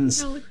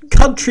beans,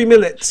 country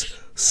millet,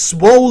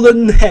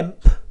 swollen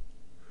hemp,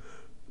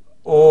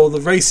 or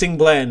the racing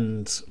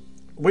blend.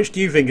 Which do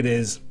you think it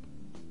is?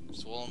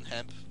 Swollen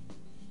hemp.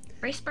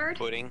 Race bird?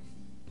 Pudding.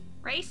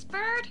 Race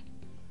bird?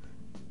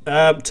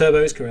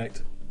 Turbo is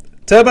correct.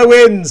 Turbo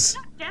wins!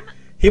 Damn it.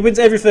 He wins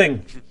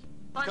everything.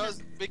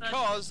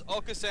 Because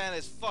Okosan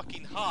is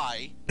fucking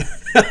high.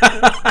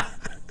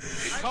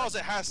 Because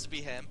it has to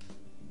be hemp.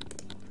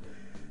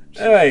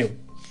 Anyway,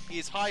 He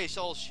is high as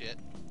all shit,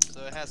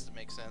 so it has to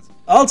make sense.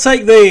 I'll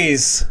take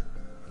these.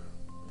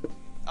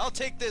 I'll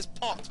take this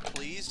pot,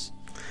 please.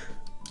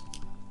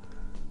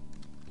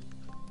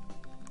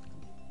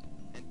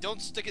 And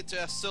don't stick it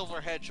to a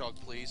silver hedgehog,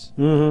 please.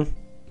 Mm-hmm.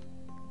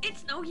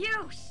 It's no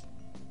use!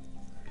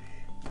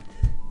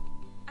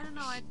 I don't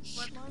know,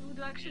 what line would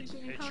actually be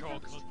in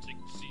Hedgehog context?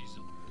 hunting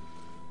season.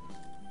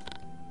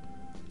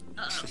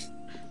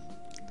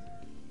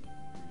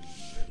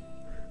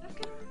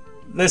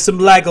 There's some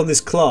lag on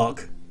this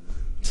Clark.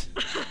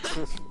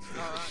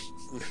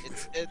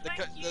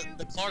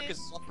 The Clark is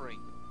suffering.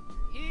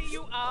 Here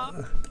you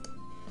are.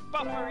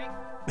 Buffering.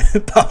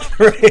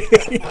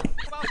 Buffering.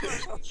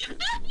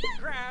 Buffering.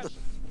 Crash.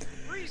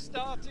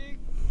 Restarting.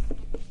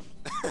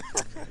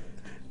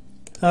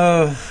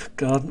 Oh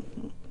god.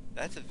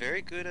 That's a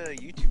very good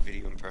YouTube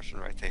video impression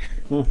right there.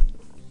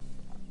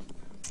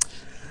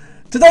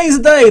 Today's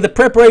the day. The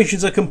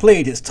preparations are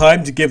complete. It's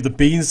time to give the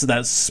beans to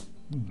that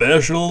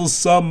special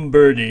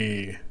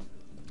somebody.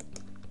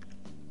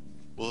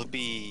 Will it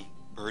be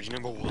birdie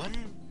number 1?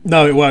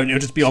 No, it won't. It'll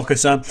just be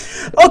Okosan.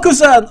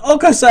 Okosan!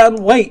 Okosan,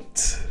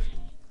 wait!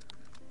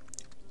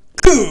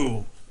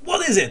 Coo!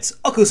 What is it?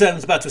 Okosan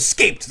is about to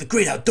escape to the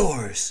great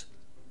outdoors.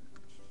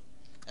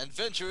 And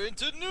venture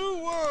into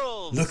new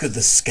worlds! Look at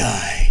the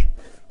sky.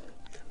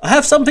 I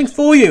have something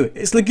for you.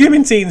 It's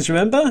leguminogens,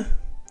 remember?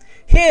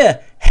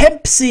 Here,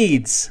 hemp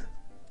seeds.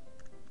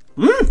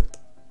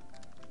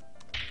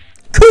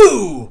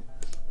 Coo!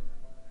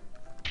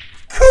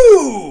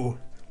 Coo!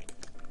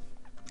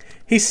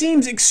 He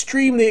seems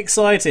extremely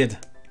excited.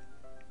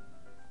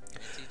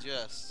 He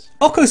just...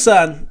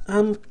 Okosan,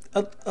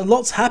 a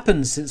lot's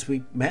happened since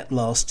we met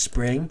last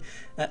spring.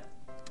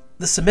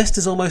 The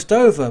semester's almost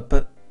over,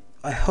 but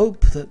I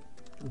hope that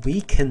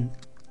we can...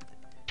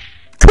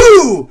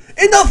 Coo!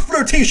 Enough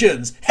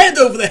flirtations! Hand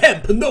over the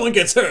hemp and no one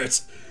gets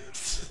hurt!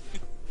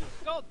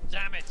 God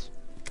damn it.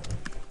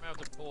 I'm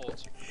out of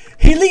port.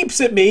 He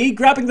leaps at me,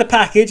 grabbing the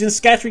package and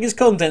scattering its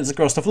contents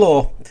across the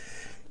floor.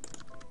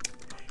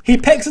 He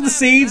pecks at the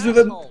seeds with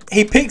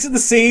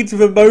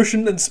a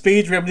motion and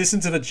speed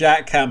reminiscent of a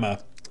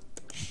jackhammer.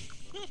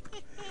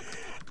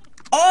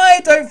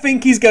 I don't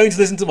think he's going to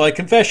listen to my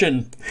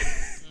confession.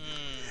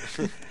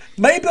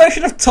 Maybe I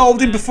should have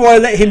told him before I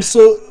let him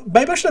see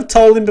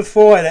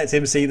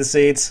the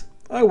seeds.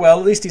 Oh well,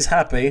 at least he's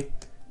happy.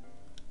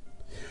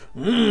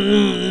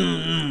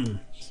 Coo!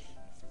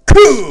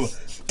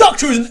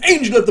 Doctor is an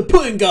angel of the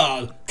pudding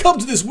god, come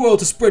to this world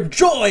to spread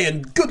joy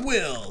and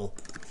goodwill.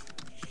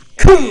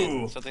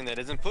 Coo! Something that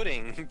isn't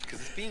pudding, because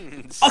it's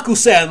beans.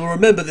 Okosan will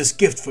remember this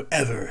gift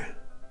forever.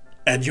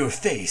 And your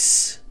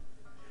face.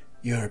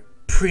 Your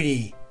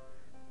pretty,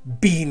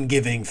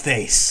 bean-giving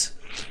face.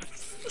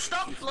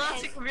 Stop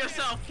flirting with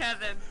yourself,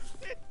 Kevin!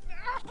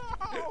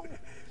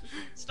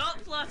 Stop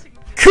flirting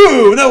with yourself.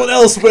 Coo! No one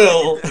else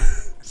will!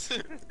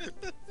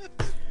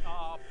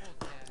 Ah,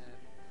 poor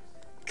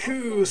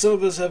Coo! Some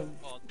of us have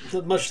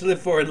not much to live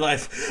for in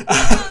life. No,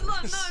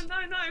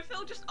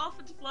 Phil just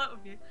offered to flirt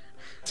with you.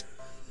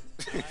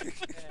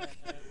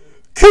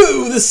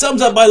 Coo! This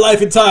sums up my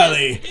life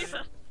entirely.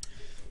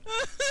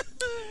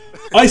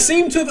 I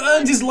seem to have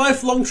earned his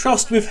lifelong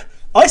trust with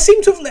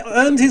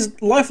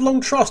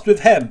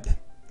hemp.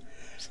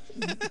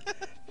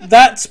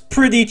 That's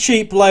pretty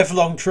cheap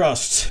lifelong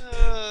trust.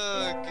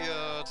 Oh,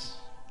 God.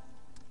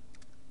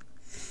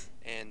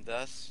 And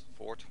thus,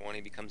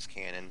 420 becomes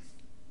canon.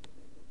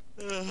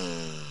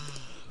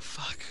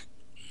 Fuck.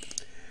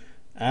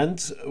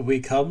 And we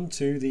come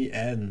to the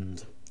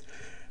end.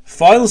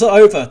 Finals are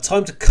over.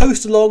 Time to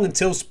coast along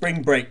until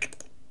spring break.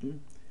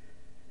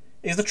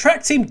 Is the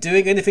track team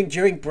doing anything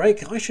during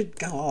break? I should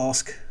go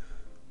ask.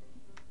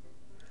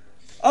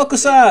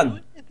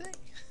 Okosan!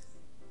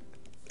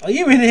 Are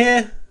you in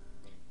here?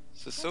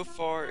 So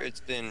far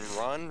it's been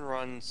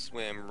run,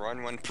 swim,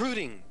 run,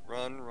 pudding,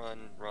 run,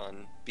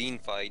 bean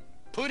fight,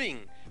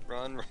 pudding,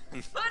 run.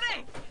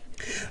 Pudding!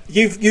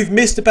 You've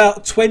missed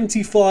about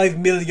 25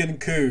 million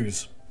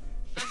coups.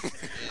 You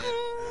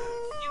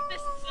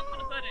missed some of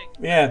the pudding.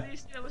 Yeah.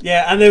 These two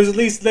Yeah, and there was at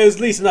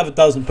least another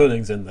dozen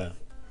puddings in there.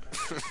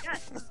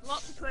 Yes,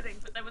 lots of pudding,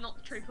 but they were not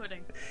the true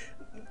pudding.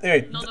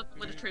 Anyway, None of them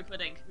were the true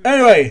pudding.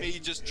 Me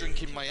just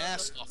drinking my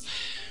ass off.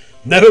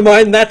 never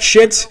mind that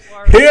shit.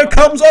 Here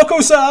comes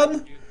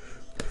Okosan.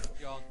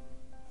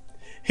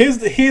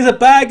 Here's a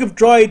bag of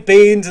dried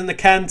beans in the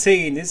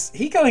canteen. Is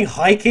he going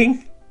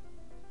hiking?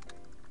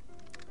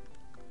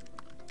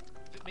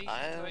 Me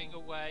going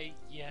away.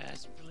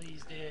 Yes,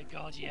 please, dear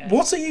God, yes.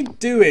 What are you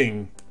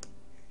doing?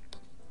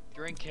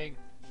 Drinking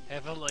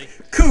heavily.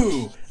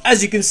 Cool!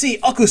 As you can see,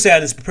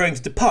 Okosan is preparing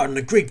to depart on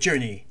a great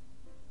journey.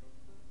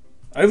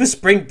 Over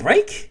spring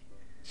break?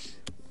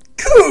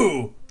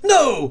 Cool!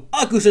 No!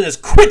 Okosan has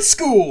quit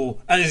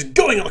school and is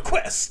going on a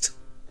quest!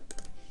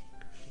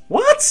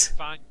 What?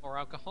 Find more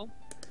alcohol.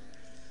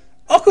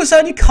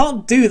 Okosan, you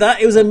can't do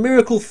that. It was a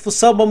miracle for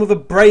someone with a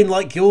brain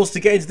like yours to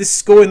get into this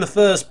school in the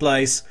first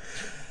place.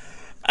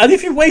 And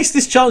if you waste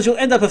this chance, you'll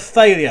end up a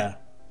failure.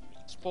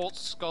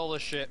 Sports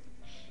scholarship.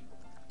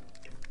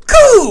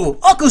 Cool!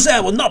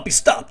 Okosan will not be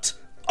stopped.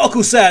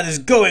 Okosan is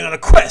going on a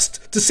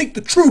quest to seek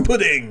the true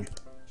pudding.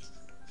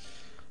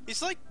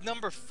 He's like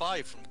number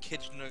 5 from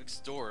Kids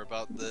Next Door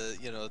about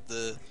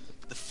the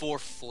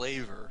fourth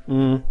flavor.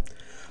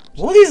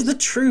 What is the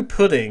true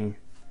pudding?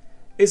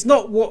 It's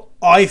not what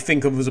I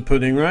think of as a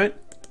pudding, right?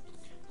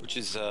 Which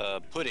is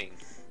pudding.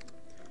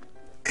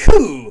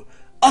 Cool!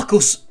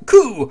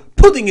 Cool!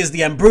 Pudding is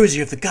the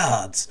ambrosia of the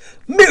gods.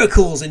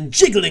 Miracles in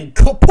jiggling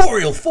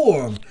corporeal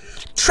form.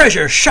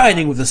 Treasure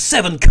shining with the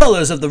 7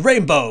 colors of the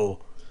rainbow.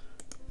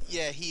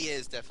 Yeah, he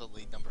is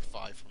definitely number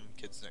 5 from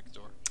Kids Next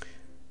Door.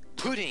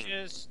 Pudding!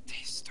 Just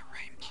Taste the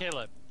rainbow. kill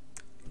him.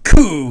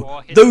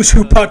 Cool! Those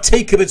who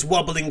partake of its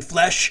wobbling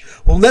flesh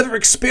will never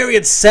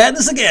experience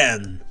sadness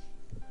again.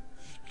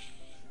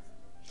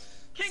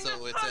 Kingdom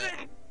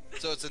pudding!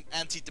 So it's an Why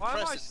am I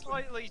antidepressant.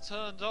 slightly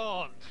turned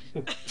on?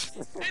 It's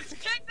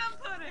kingdom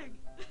pudding!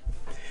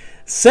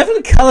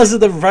 7 colors of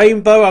the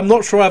rainbow? I'm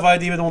not sure if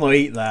I'd even want to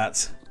eat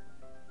that.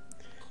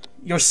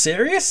 You're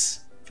serious?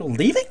 You're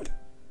leaving?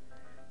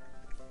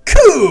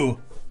 Cool!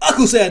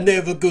 Okosan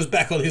never goes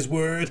back on his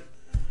word.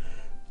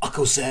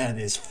 Okosan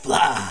is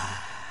fly.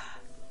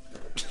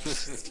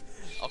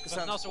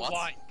 But not a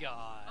white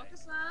guy.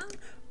 Okosan?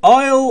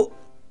 I'll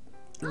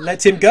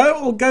let him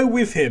go or go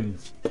with him.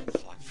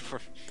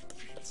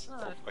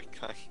 Oh my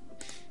god.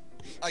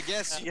 I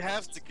guess you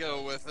have to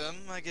go with him,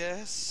 I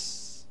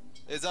guess.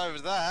 It's either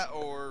that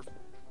or,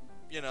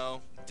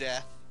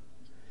 death.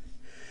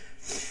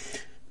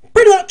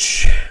 Pretty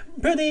much.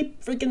 Pretty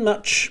freaking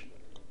much.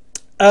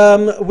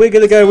 We're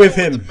gonna go with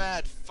The him.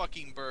 mad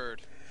fucking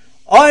bird.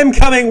 I'm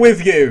coming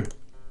with you.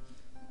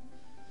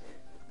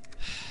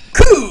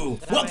 Cool!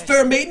 What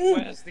fair maiden?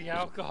 Where's the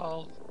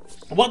alcohol?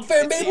 What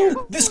fair maiden?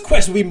 This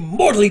quest will be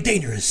mortally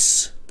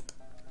dangerous.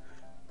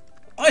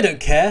 I don't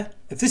care.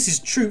 If this is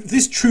true, if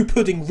this true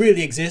pudding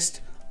really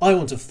exists, I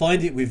want to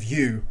find it with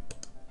you.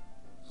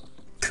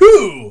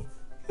 Cool!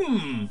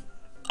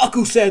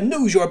 Okosan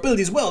knows your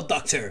abilities well,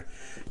 Doctor.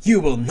 You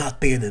will not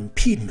be an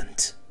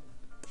impediment.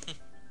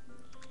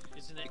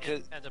 Isn't it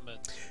Because-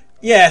 impediment?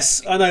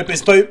 Yes, I know,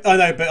 but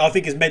I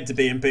think it's meant to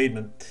be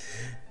impediment.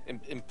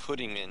 In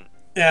pudding in.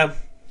 Yeah.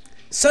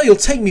 So you'll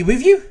take me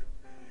with you?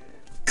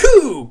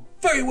 Cool!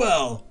 Very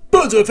well.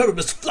 Birds of a feather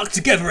must flock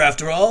together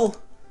after all.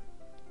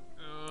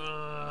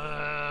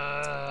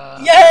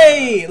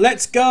 Yay!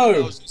 Let's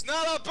go! It's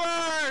not a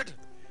bird!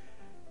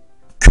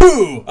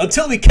 Cool!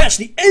 Until we catch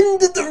the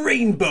end of the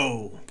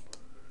rainbow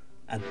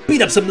and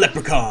beat up some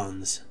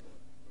leprechauns.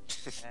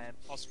 And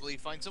possibly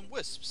find some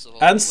wisps.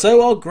 along And the so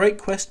way. our great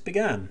quest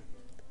began.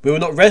 We will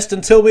not rest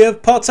until we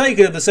have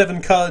partaken of the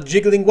 7-coloured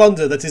jiggling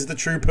wonder that is the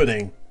true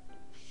pudding.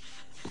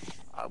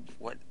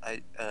 What?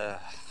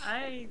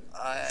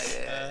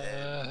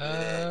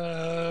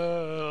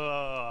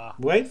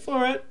 Wait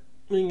for it.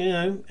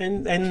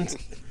 And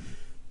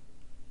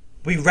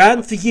we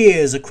ran for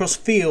years across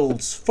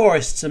fields,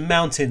 forests and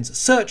mountains,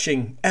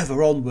 searching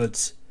ever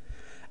onwards.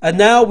 And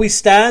now we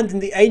stand in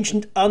the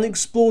ancient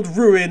unexplored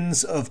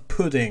ruins of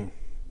Pudding.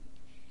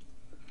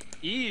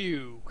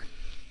 Ew.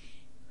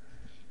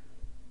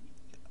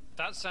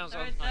 That sounds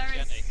There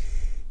unhygienic.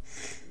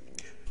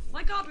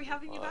 My god, we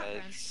have in your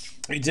background.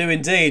 We do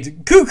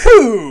indeed.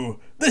 Cuckoo!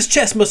 This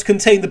chest must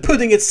contain the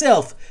pudding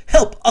itself.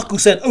 Help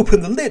Okosan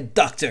open the lid,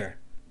 Doctor.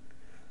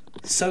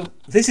 So,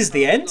 this is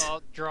the end?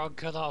 Not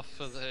drunk enough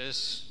for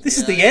this. This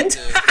is Yeah, the I end? need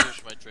to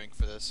finish my drink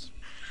for this.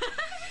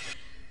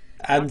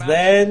 And About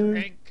then...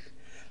 drink?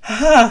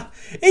 Ha!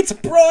 It's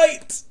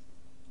bright!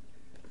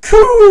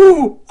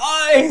 Cool!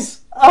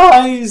 Eyes!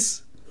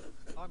 Eyes!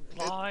 I'm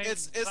blind.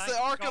 It's thank the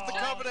Ark of the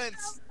God.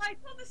 Covenants! I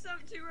told the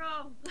something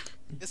wrong.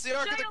 It's the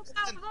Ark of the Jail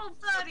out Covenants! of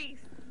all 30s.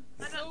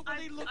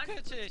 Nobody look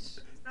at it.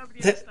 Nobody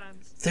The-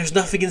 understands. There's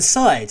nothing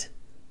inside.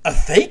 A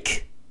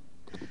fake?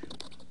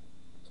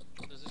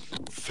 Does this-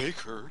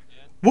 Faker?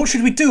 What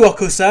should we do,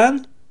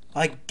 Okosan?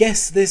 I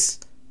guess this...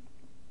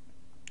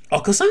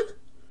 Okosan?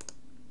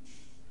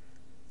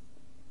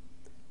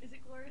 Is it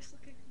glorious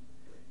looking?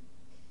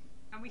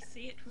 Can we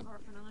see it with our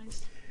open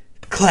eyes?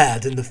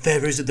 Clad in the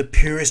feathers of the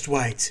purest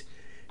white,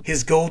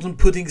 his golden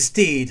pudding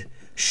steed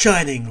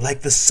shining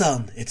like the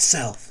sun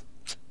itself.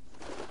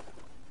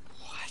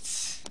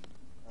 What?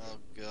 Oh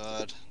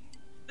god.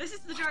 This is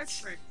the joke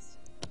fruits.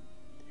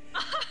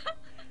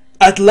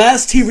 At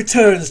last he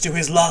returns to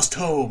his lost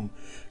home,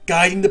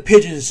 guiding the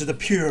pigeons to the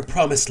pure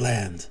promised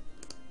land.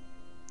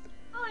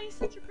 Oh, he's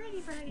such a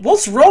pretty bird.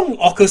 What's wrong,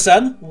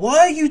 Okosan? Why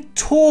are you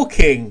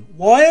talking?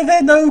 Why are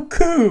there no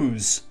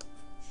coos?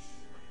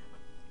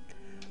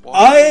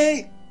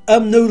 I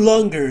am no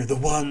longer the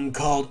one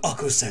called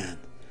Okosan.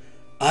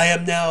 I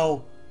am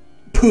now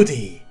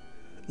Puddy,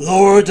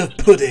 Lord of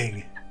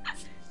Pudding.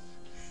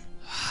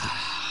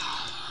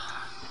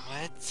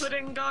 What?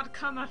 Pudding god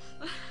cometh.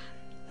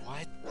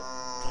 What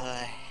the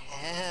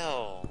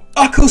hell?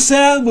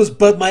 Okosan was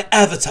but my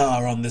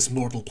avatar on this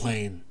mortal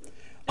plane.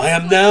 I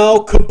am now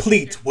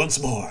complete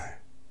once more.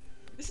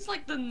 This is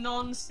like the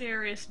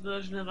non-serious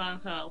version of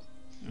Angel.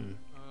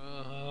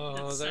 Oh,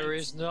 That's there so-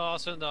 is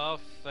not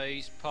enough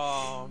face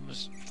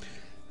palms.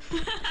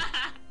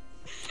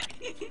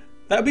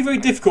 That would be very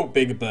difficult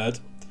being a bird.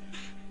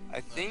 I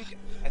think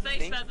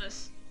Face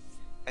feathers.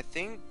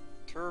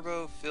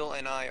 Turbo, Phil,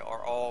 and I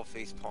are all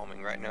face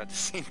palming right now at the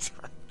same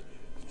time.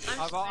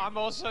 I'm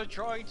also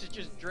trying to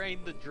just drain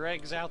the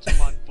dregs out of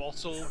my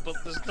bottle, but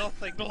there's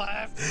nothing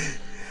left.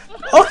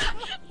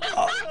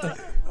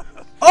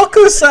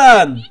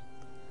 Okosan!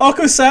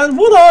 Okosan,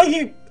 what are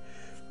you?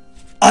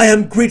 I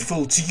am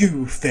grateful to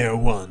you, fair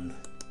one.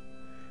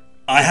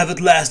 I have at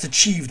last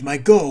achieved my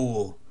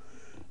goal.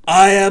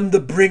 I am the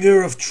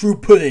bringer of true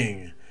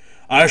pudding.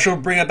 I shall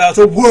bring about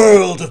a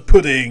world of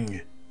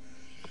pudding.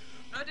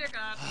 Oh dear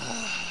god.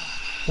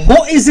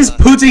 What is this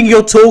pudding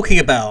you're talking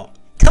about?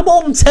 Come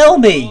on, tell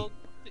me. Well,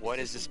 What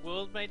is this?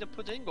 world made of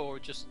pudding, or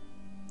just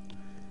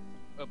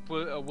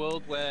a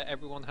world where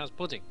everyone has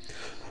pudding?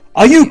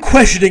 Are you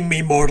questioning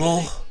me,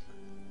 mortal?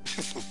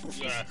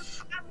 Pudding.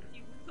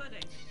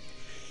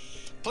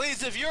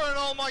 Please, if you're an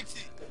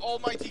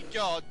almighty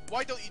god,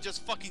 why don't you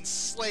just fucking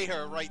slay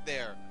her right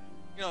there?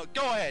 You know,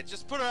 go ahead,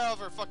 just put her out of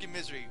her fucking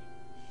misery.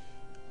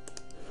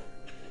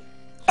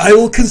 I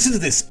will consider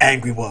this,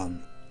 angry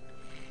one.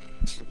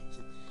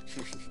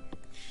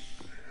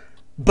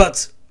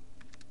 But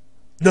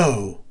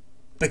no,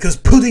 because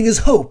pudding is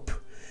hope.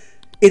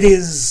 It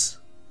is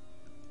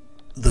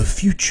the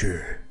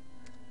future.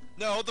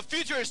 No, the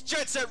future is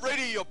Jet Set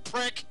Radio, you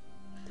prick!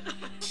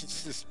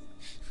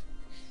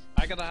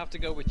 I'm gonna have to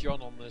go with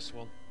John on this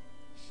one.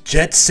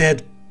 Jet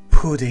said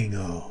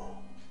pudding-o.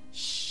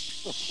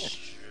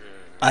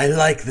 I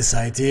like this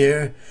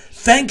idea.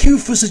 Thank you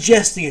for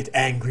suggesting it,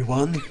 angry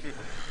one.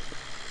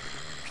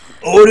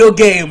 All your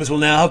games will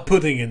now have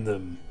pudding in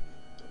them.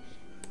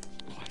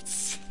 What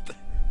the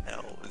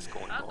hell is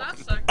going on?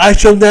 That's so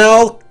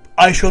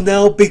I shall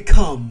now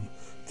become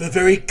the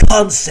very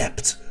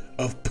concept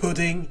of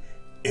pudding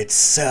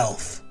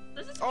itself.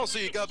 This is Oh, so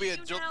you gotta be a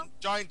you now.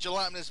 giant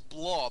gelatinous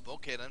blob.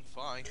 Okay then,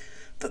 fine.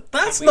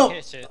 That's Can we not.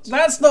 hit it?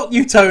 That's not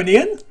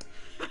Newtonian.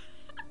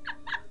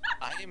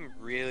 I am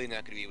really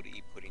not gonna be able to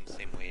eat pudding the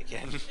same way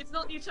again. It's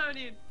not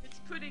Newtonian, it's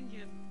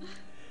Puddingian.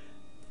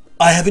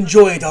 I have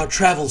enjoyed our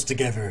travels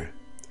together.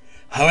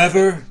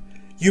 However,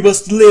 you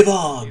must live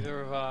on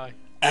Neither have I.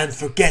 and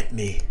forget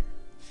me.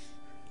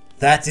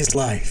 That is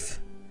life.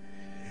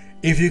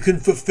 If you can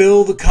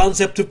fulfill the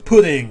concept of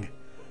pudding,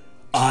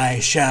 I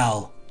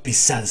shall be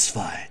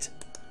satisfied.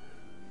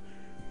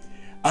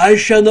 I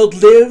shall not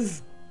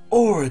live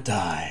or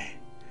die.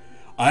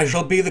 I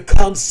shall be the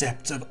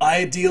concept of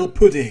ideal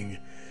pudding,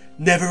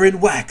 never in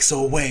wax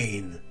or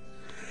wane.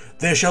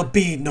 There shall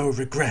be no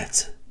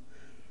regret.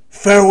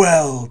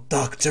 Farewell,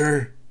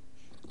 Doctor.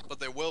 But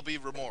there will be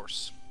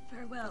remorse.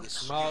 Farewell.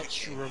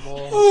 Much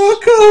remorse.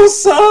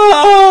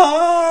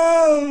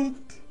 Okosan!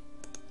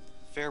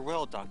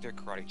 Farewell, Doctor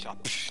Karate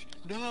Chop.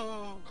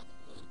 No.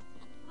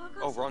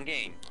 Oh, wrong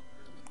game.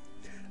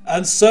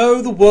 And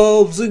so the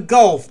world was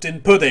engulfed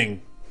in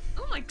pudding.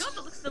 Oh my god,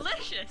 that looks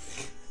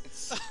delicious!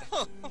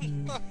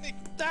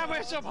 Damn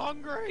it, I'm You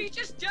hungry!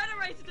 just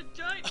generated a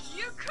giant.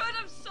 You could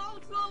have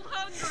solved world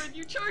hunger and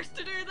you chose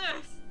to do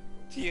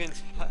this! The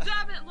entire,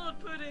 Damn it, Lord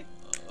Pudding!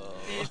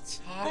 the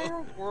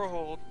entire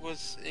world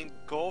was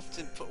engulfed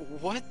in.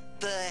 What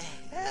the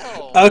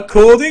hell?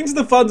 According to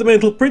the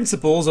fundamental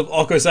principles of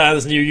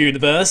Okosan's new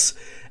universe,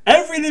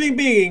 every living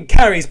being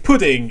carries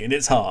pudding in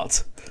its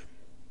heart.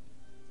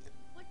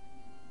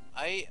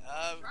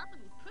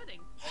 Ramen pudding.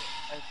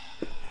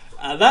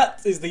 And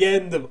that is the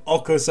end of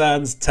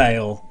Okosan's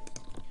tale.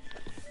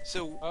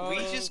 So we Oh,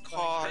 just thank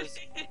caused.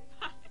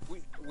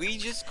 We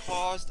just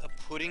caused a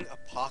pudding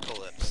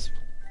apocalypse.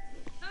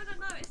 No,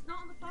 it's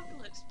not an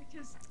apocalypse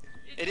because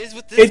It is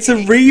with this. It's a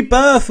game.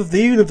 rebirth of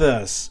the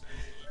universe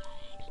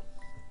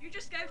you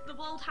just gave the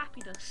world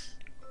happiness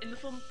in the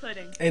form of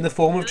pudding. in the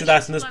form of Delicious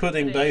gelatinous lemon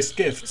pudding-based with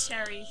gifts.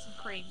 cherries and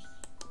cream.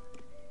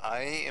 I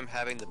am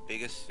having the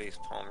biggest face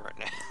palm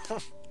right now.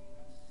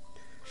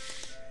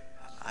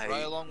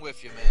 Right along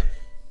with you,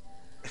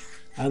 man.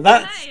 And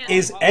that Hey,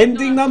 is well,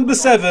 ending no, number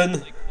 7,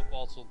 Take the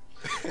bottle.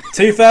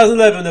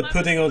 2011, A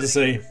Pudding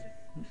Odyssey.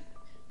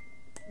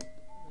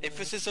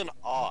 Emphasis on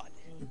odd.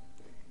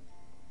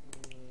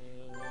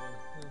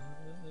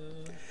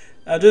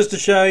 Just to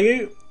show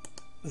you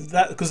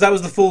that, because that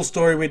was the full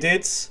story we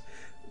did.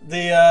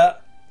 The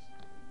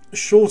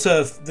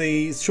shorter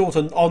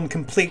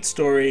on-complete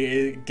story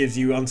it gives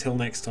you until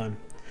next time.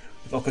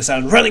 With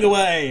Okosan running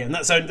away, and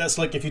that's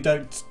like if you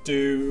don't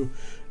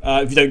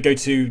go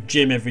to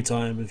gym every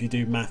time, if you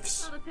do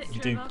maths, Another picture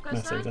you do of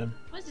maths every Okosan. time.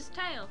 Where's his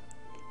tail?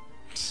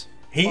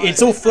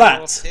 It's all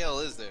flat. Tail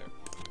is there?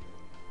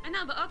 I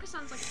know, but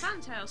Okosan's like a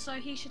fantail, so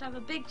he should have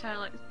a big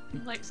tail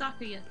like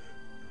Zapier.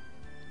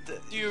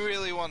 Do you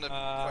really want to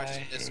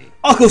question this?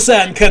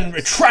 Okosan can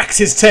retract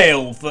his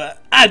tail for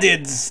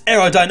added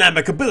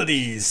aerodynamic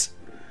abilities.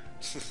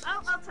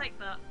 I'll take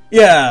that.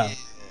 Yeah,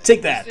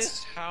 take that. Is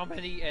this how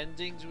many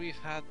endings we've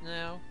had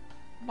now?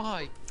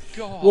 My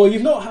God. Well,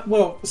 you've not.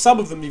 Well, some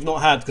of them you've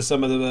not had because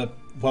some of them are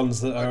ones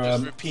that are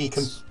just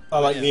repeats.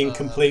 are like the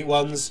incomplete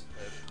ones.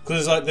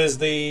 Because like there's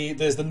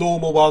the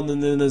normal one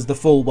and then there's the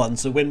full one.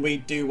 So when we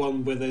do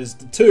one where there's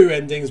the 2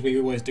 endings, we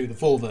always do the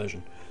full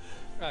version.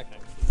 Okay.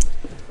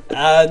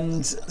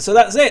 And so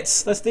that's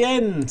it. That's the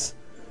end.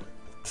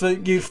 For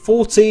you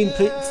 14?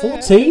 Oh,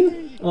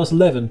 that's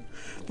 11.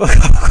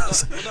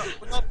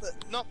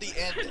 Not the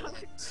end,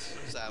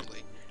 sadly.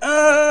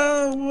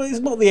 Well, it's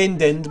not the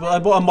end,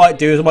 but what I might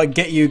do is I might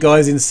get you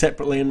guys in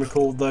separately and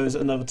record those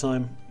at another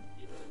time.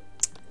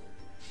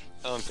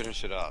 Oh, and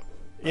finish it up.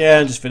 Yeah,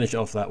 and just finish it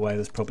off that way.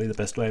 That's probably the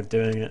best way of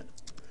doing it.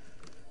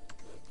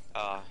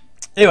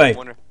 Anyway,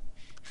 Wonder...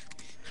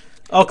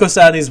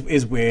 Okosan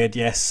is weird,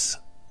 yes.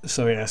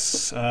 So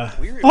yes,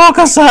 Weird.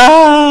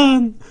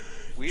 Okosan!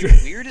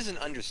 Weird is an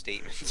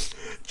understatement.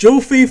 Jewel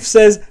Thief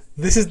says,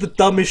 "This is the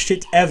dumbest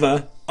shit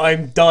ever.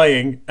 I'm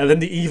dying," and then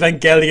the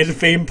Evangelion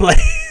theme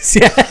plays.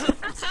 Yeah.